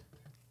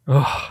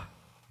 Oh,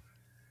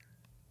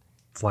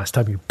 it's the last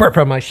time you burp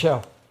on my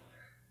show.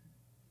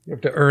 You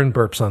have to earn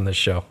burps on this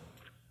show.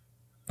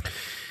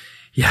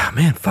 Yeah,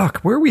 man,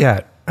 fuck. Where are we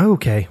at?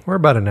 Okay, we're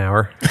about an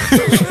hour.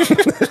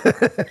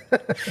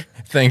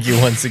 Thank you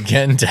once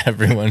again to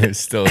everyone who's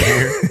still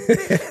here.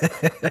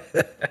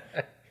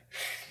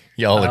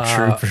 Y'all are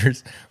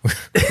troopers.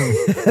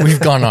 We've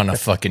gone on a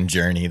fucking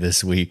journey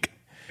this week.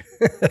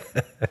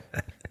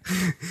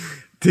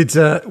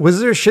 Was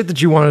there shit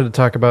that you wanted to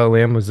talk about,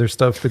 Liam? Was there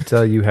stuff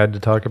that you had to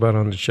talk about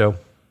on the show?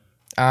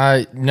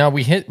 No,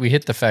 we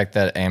hit the fact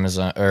that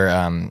Amazon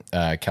or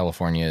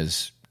California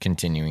is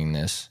continuing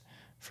this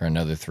for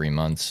another 3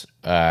 months.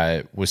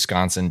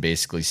 Wisconsin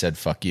basically said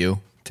 "fuck you"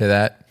 to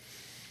that.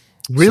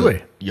 Really?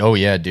 So, oh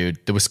yeah,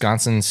 dude. The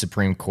Wisconsin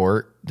Supreme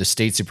Court, the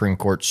state Supreme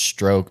Court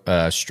striked.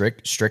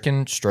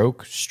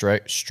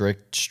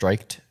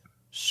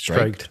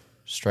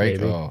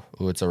 Maybe. Oh,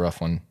 it's a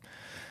rough one.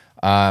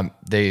 I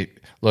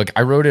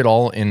wrote it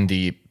all in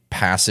the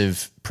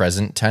passive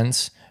present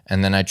tense,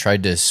 and then I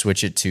tried to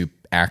switch it to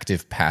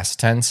active past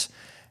tense,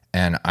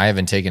 and I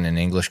haven't taken an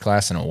English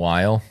class in a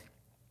while.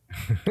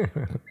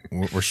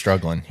 We're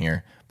struggling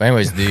here. But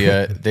anyways,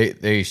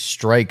 they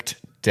striked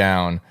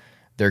down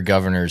their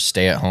governor's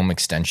stay-at-home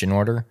extension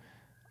order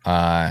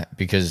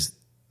because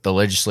the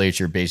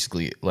legislature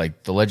basically,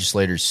 like, the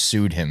legislators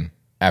sued him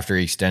after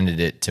he extended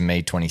it to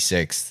May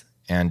 26th.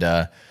 And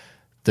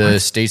the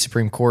state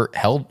Supreme Court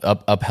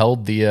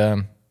upheld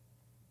that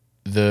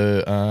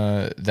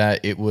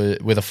it was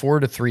with a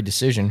 4-3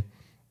 decision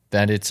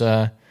that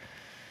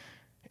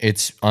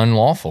it's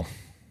unlawful.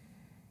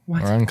 Or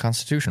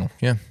unconstitutional.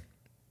 Yeah.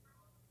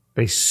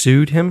 They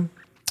sued him?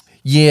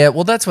 Yeah,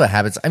 well, that's what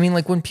happens. I mean,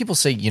 like when people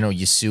say,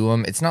 you sue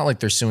them, it's not like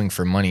they're suing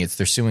for money. It's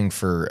they're suing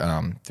for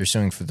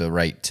the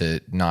right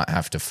to not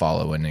have to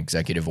follow an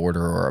executive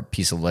order or a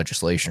piece of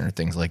legislation or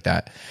things like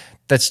that.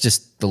 That's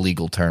just the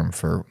legal term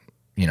for,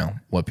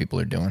 what people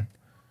are doing.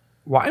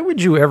 Why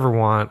would you ever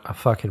want a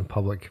fucking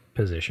public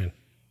position?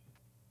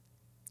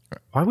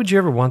 Why would you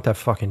ever want that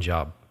fucking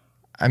job?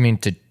 I mean,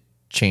 to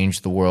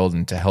change the world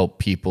and to help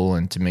people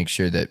and to make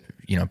sure that,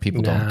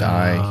 people don't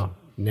die.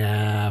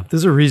 Nah.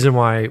 There's a reason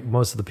why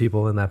most of the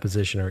people in that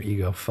position are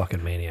ego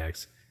fucking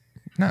maniacs.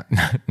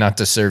 Not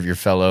to serve your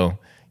fellow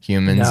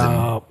humans.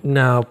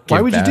 No.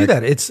 Why would you do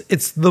that?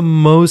 It's the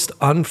most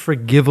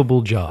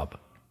unforgivable job.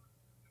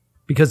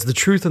 Because the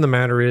truth of the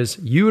matter is,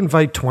 you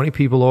invite 20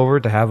 people over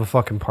to have a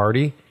fucking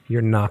party,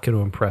 you're not going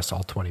to impress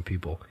all 20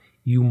 people.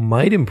 You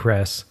might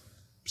impress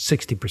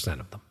 60%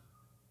 of them.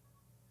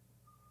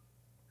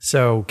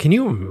 So can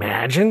you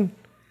imagine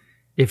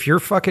if your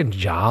fucking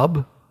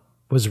job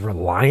was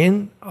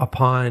reliant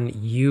upon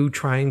you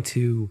trying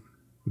to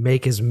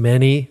make as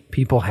many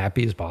people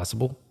happy as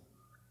possible?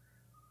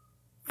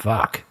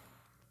 Fuck.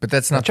 But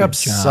that's not that job.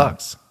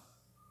 Sucks.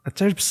 That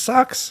job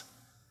sucks.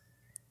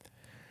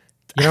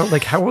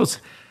 Like how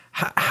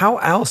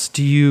else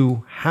do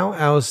you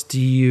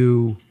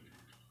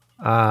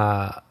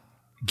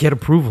get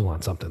approval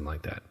on something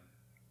like that?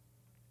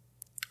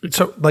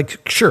 So,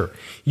 like, sure,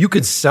 you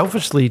could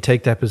selfishly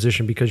take that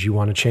position because you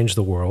want to change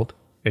the world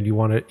and you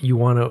want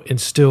to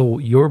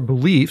instill your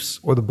beliefs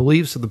or the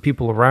beliefs of the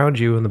people around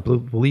you and the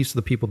beliefs of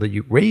the people that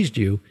you raised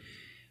you,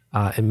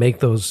 and make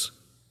those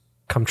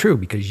come true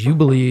because you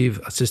believe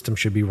a system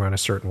should be run a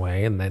certain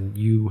way, and then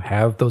you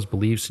have those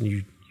beliefs and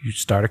you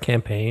start a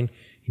campaign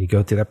and you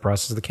go through that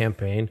process of the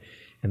campaign,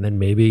 and then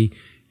maybe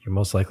you're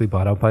most likely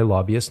bought out by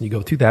lobbyists and you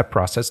go through that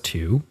process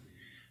too.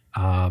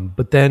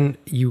 But then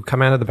you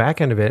come out of the back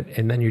end of it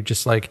and then you're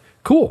just like,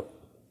 cool.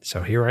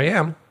 So here I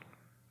am.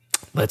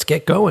 Let's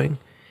get going.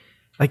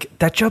 Like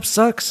that job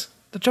sucks.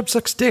 That job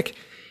sucks dick.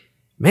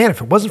 Man,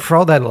 if it wasn't for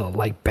all that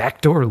like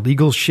backdoor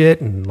legal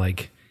shit and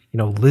like,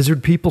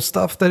 lizard people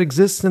stuff that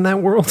exists in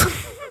that world,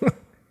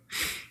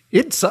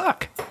 it'd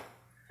suck.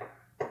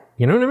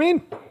 You know what I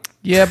mean?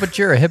 Yeah, but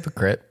you're a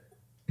hypocrite.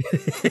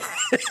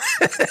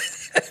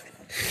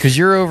 Because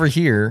you're over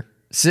here,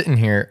 sitting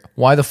here.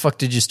 Why the fuck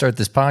did you start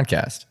this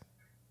podcast?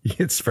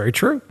 It's very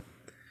true.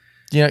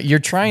 You're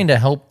trying to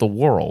help the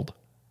world,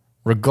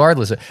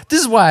 regardless of.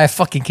 This is why I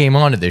fucking came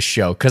onto this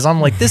show, because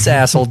I'm like, this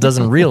asshole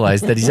doesn't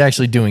realize that he's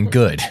actually doing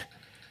good.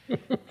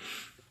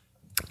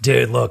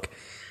 Dude, look,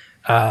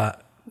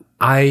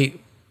 I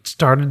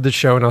started the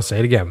show, and I'll say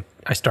it again.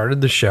 I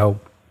started the show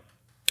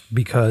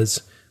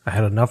because I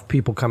had enough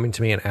people coming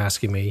to me and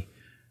asking me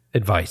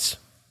advice.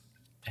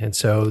 And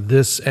so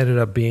this ended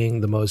up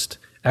being the most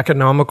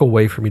economical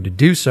way for me to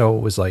do so.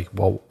 It was like,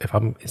 well, if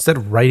I'm, instead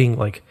of writing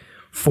like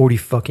 40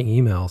 fucking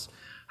emails,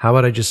 how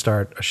about I just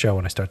start a show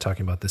and I start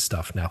talking about this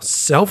stuff? Now,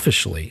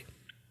 selfishly,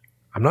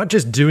 I'm not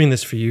just doing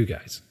this for you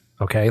guys,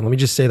 okay? Let me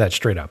just say that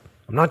straight up.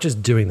 I'm not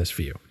just doing this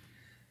for you.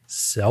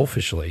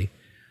 Selfishly,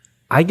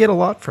 I get a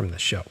lot from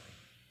this show.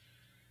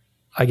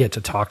 I get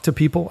to talk to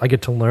people. I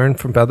get to learn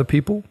from other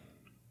people.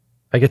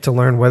 I get to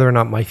learn whether or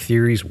not my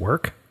theories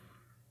work.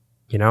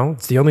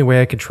 It's the only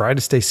way I could try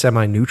to stay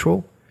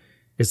semi-neutral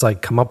is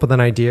like come up with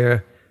an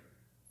idea,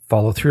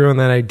 follow through on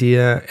that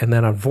idea, and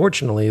then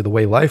unfortunately the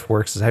way life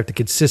works is I have to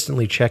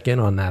consistently check in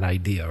on that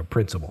idea or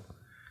principle.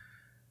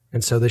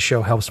 And so this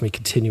show helps me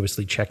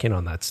continuously check in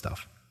on that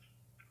stuff.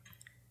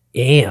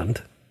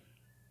 And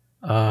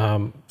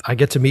I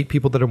get to meet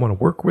people that I want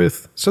to work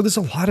with. So there's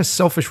a lot of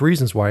selfish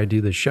reasons why I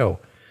do this show.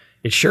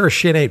 It sure as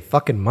shit ain't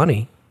fucking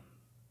money.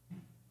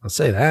 I'll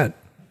say that.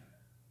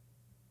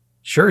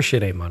 Sure as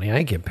shit ain't money. I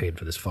ain't getting paid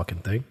for this fucking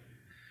thing.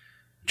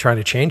 I'm trying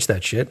to change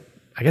that shit.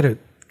 I got to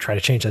try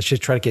to change that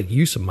shit, try to get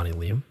you some money,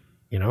 Liam,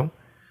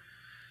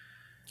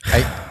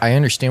 I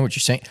understand what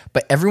you're saying,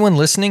 but everyone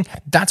listening,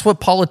 that's what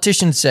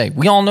politicians say.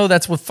 We all know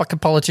that's what fucking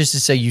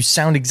politicians say. You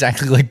sound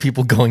exactly like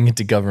people going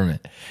into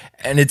government.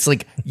 And it's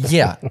like,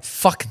 yeah,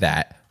 fuck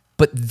that.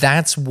 But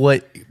that's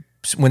what,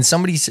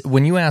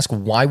 when you ask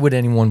why would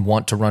anyone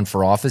want to run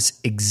for office,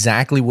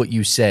 exactly what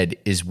you said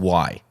is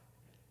why.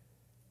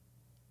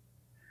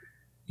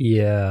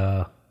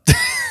 Yeah.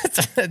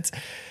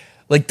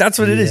 That's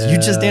what it is. You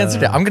just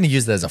answered it. I'm going to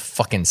use that as a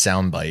fucking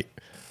soundbite.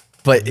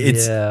 But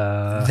it's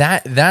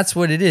that's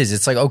what it is.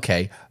 It's like,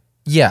 okay,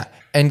 yeah.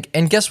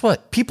 And guess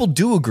what? People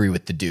do agree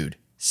with the dude.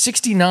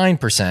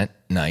 69%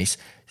 nice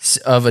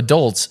of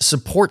adults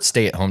support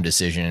stay-at-home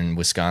decision in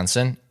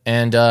Wisconsin.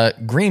 And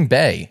Green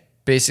Bay,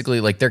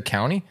 basically like their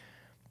county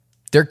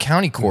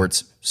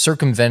courts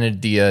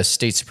circumvented the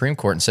state Supreme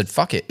Court and said,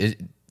 fuck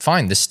it.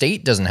 Fine, the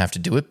state doesn't have to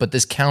do it, but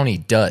this county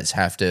does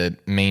have to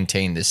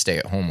maintain this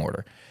stay-at-home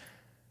order.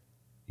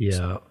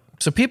 Yeah.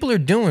 So people are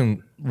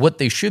doing what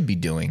they should be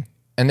doing,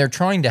 and they're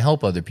trying to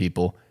help other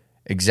people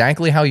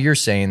exactly how you're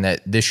saying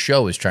that this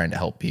show is trying to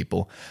help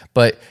people.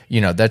 But,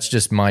 that's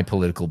just my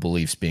political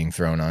beliefs being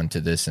thrown onto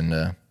this,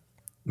 and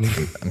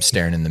I'm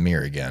staring in the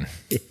mirror again.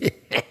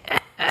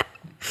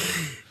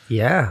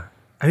 Yeah.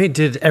 I mean,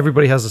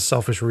 everybody has a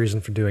selfish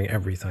reason for doing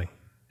everything.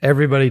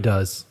 Everybody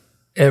does.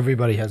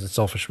 Everybody has a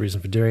selfish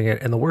reason for doing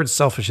it. And the word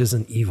selfish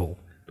isn't evil.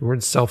 The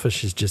word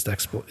selfish is just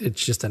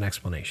it's just an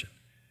explanation.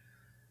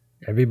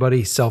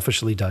 Everybody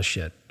selfishly does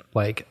shit.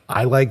 Like,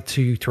 I like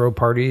to throw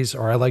parties,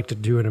 or I like to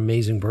do an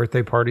amazing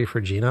birthday party for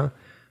Gina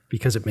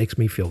because it makes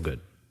me feel good.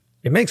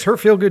 It makes her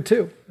feel good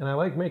too. And I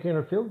like making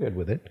her feel good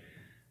with it.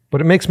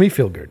 But it makes me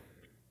feel good.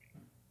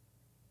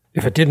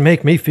 If it didn't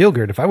make me feel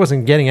good, if I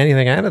wasn't getting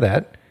anything out of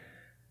that,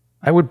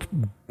 I would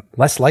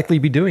less likely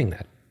be doing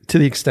that to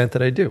the extent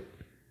that I do.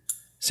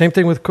 Same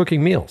thing with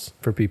cooking meals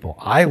for people.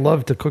 I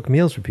love to cook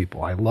meals for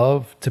people. I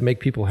love to make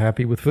people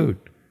happy with food.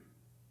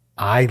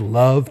 I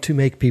love to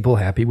make people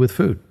happy with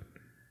food.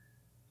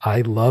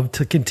 I love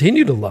to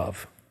continue to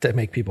love to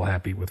make people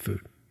happy with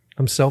food.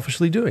 I'm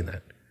selfishly doing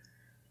that.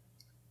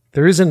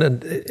 There isn't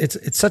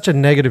it's such a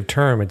negative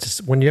term. It's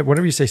just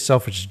whenever you say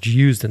selfish, it's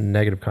used in a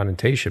negative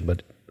connotation,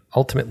 but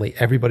ultimately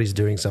everybody's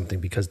doing something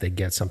because they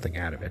get something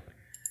out of it.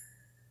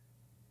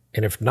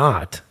 And if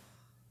not,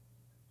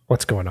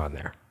 what's going on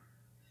there?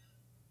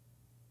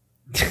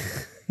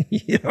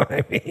 You know what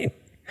I mean?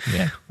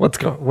 Yeah. What's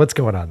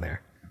going on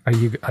there?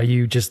 Are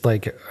you just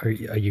like, are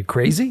you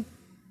crazy?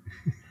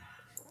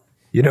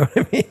 You know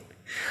what I mean?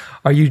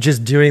 Are you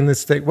just doing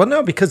this thing? Well,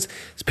 no, because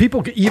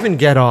people even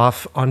get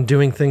off on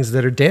doing things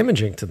that are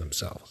damaging to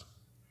themselves,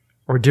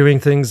 or doing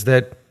things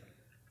that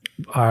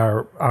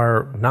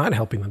are not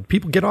helping them.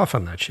 People get off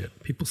on that shit.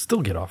 People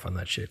still get off on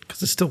that shit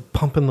because it's still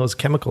pumping those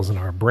chemicals in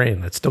our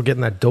brain. That's still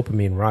getting that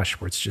dopamine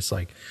rush where it's just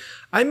like,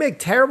 I make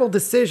terrible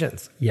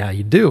decisions. Yeah,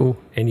 you do,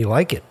 and you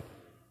like it.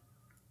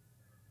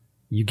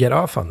 You get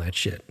off on that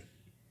shit.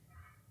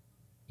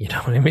 You know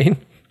what I mean?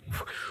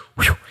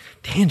 Whew,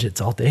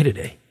 tangents all day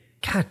today.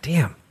 God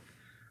damn.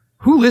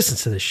 Who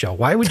listens to this show?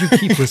 Why would you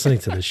keep listening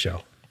to this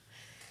show?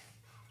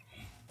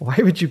 Why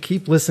would you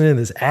keep listening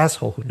to this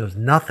asshole who knows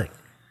nothing?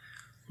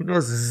 Who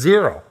knows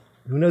zero?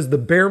 Who knows the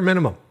bare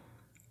minimum?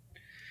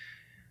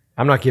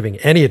 I'm not giving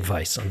any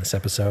advice on this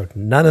episode.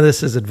 None of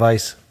this is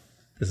advice.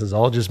 This is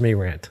all just me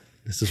rant.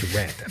 This is a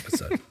rant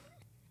episode.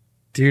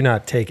 Do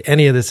not take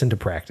any of this into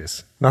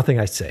practice. Nothing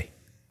I say.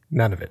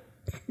 None of it.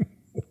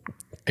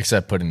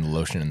 Except putting the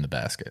lotion in the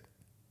basket.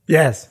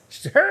 Yes.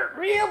 She's hurt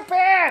real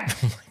bad.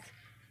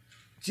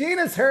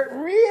 Gina's hurt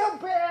real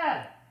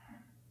bad.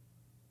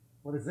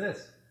 What is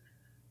this?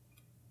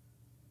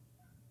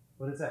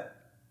 What is that?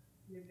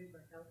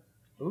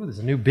 Ooh, there's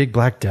a new Big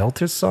Black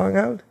Delta song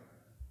out?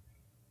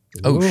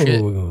 Oh,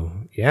 shit.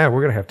 Yeah,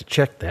 we're going to have to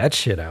check that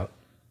shit out.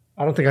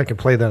 I don't think I can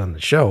play that on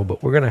the show,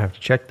 but we're going to have to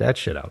check that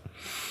shit out.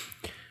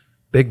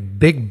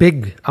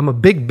 Big. I'm a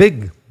big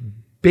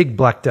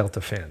Black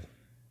Delta fan.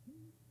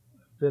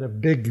 Been a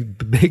big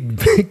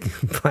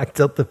Black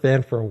Delta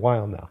fan for a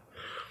while now.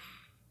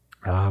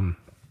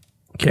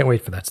 Can't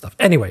wait for that stuff.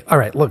 Anyway, all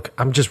right, look,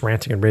 I'm just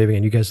ranting and raving,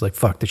 and you guys are like,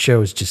 fuck, the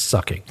show is just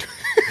sucking.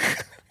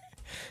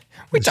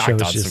 We talked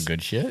about some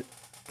good shit.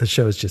 The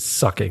show is just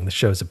sucking. The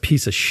show is a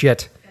piece of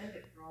shit.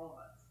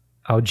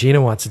 Oh,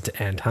 Gina wants it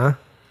to end, huh?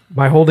 Am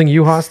I holding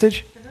you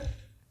hostage?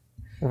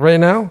 Right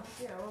now?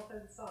 Yeah, I want to play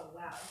the song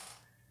loud.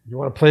 You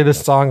want to play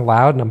this song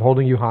loud and I'm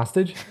holding you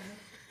hostage?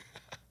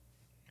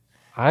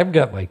 I've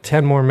got like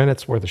 10 more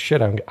minutes worth of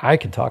shit I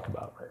can talk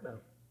about right now.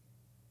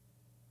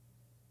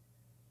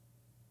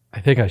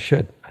 I think I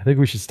should. I think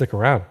we should stick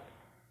around.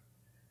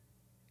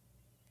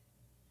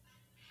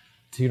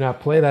 Do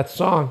not play that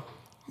song.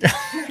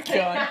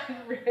 God.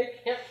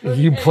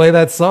 You play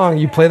that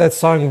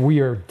song, we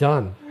are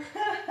done.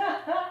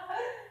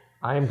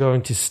 I am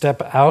going to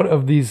step out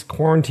of these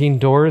quarantine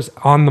doors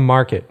on the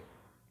market.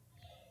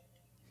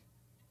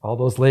 All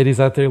those ladies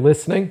out there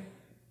listening,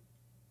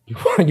 you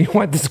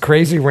want this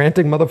crazy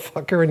ranting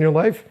motherfucker in your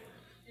life?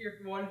 Your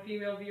one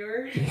female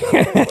viewer.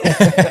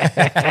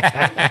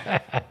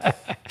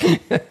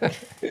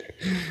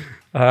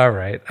 All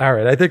right.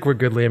 I think we're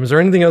good, Liam. Is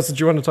there anything else that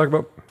you want to talk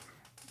about?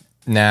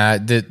 Nah,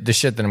 the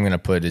shit that I'm going to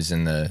put is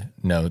in the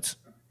notes.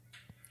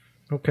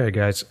 Okay,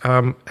 guys.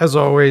 As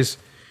always,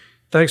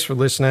 thanks for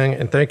listening,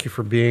 and thank you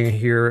for being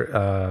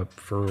here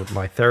for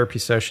my therapy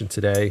session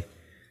today.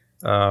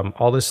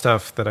 All this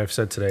stuff that I've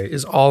said today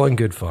is all in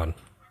good fun.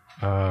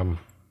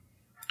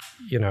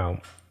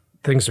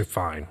 Things are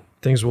fine.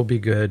 Things will be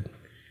good.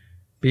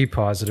 Be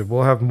positive.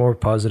 We'll have more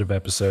positive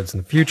episodes in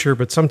the future,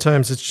 but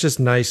sometimes it's just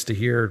nice to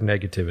hear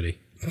negativity.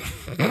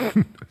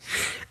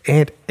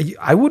 And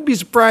I would be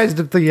surprised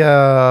if the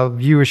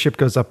viewership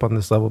goes up on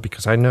this level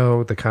because I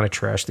know the kind of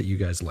trash that you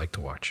guys like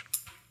to watch.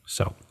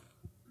 So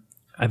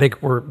I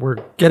think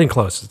we're getting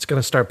close. It's going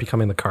to start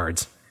becoming the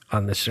cards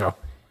on this show.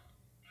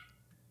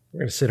 We're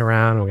going to sit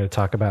around and we're going to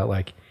talk about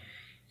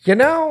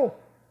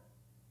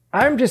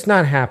I'm just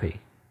not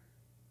happy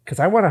because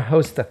I want to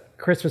host a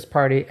Christmas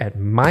party at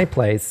my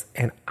place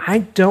and I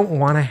don't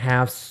want to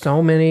have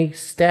so many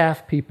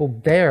staff people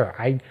there.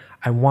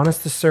 I want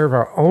us to serve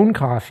our own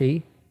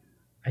coffee.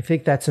 I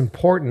think that's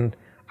important.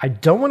 I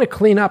don't want to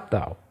clean up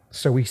though.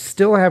 So we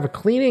still have a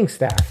cleaning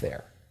staff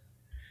there.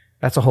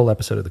 That's a whole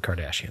episode of the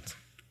Kardashians.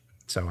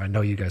 So I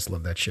know you guys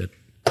love that shit.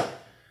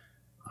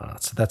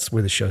 So that's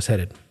where the show's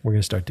headed. We're going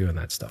to start doing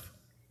that stuff.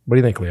 What do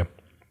you think, Liam?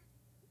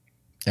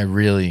 I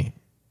really,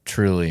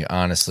 truly,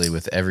 honestly,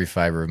 with every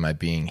fiber of my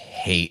being,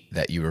 hate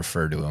that you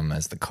refer to them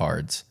as the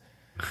Cards.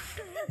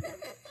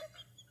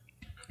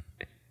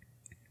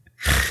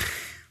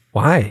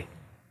 Why?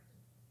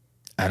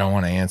 I don't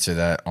want to answer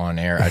that on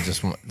air. I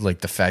just want, like,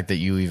 the fact that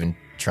you even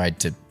tried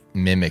to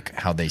mimic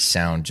how they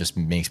sound just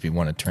makes me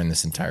want to turn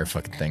this entire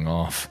fucking thing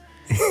off.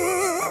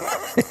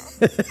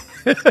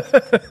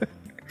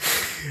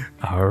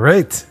 All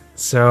right.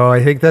 So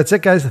I think that's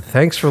it, guys.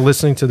 Thanks for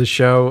listening to the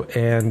show,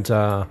 and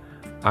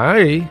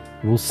I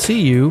will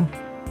see you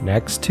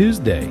next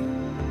Tuesday.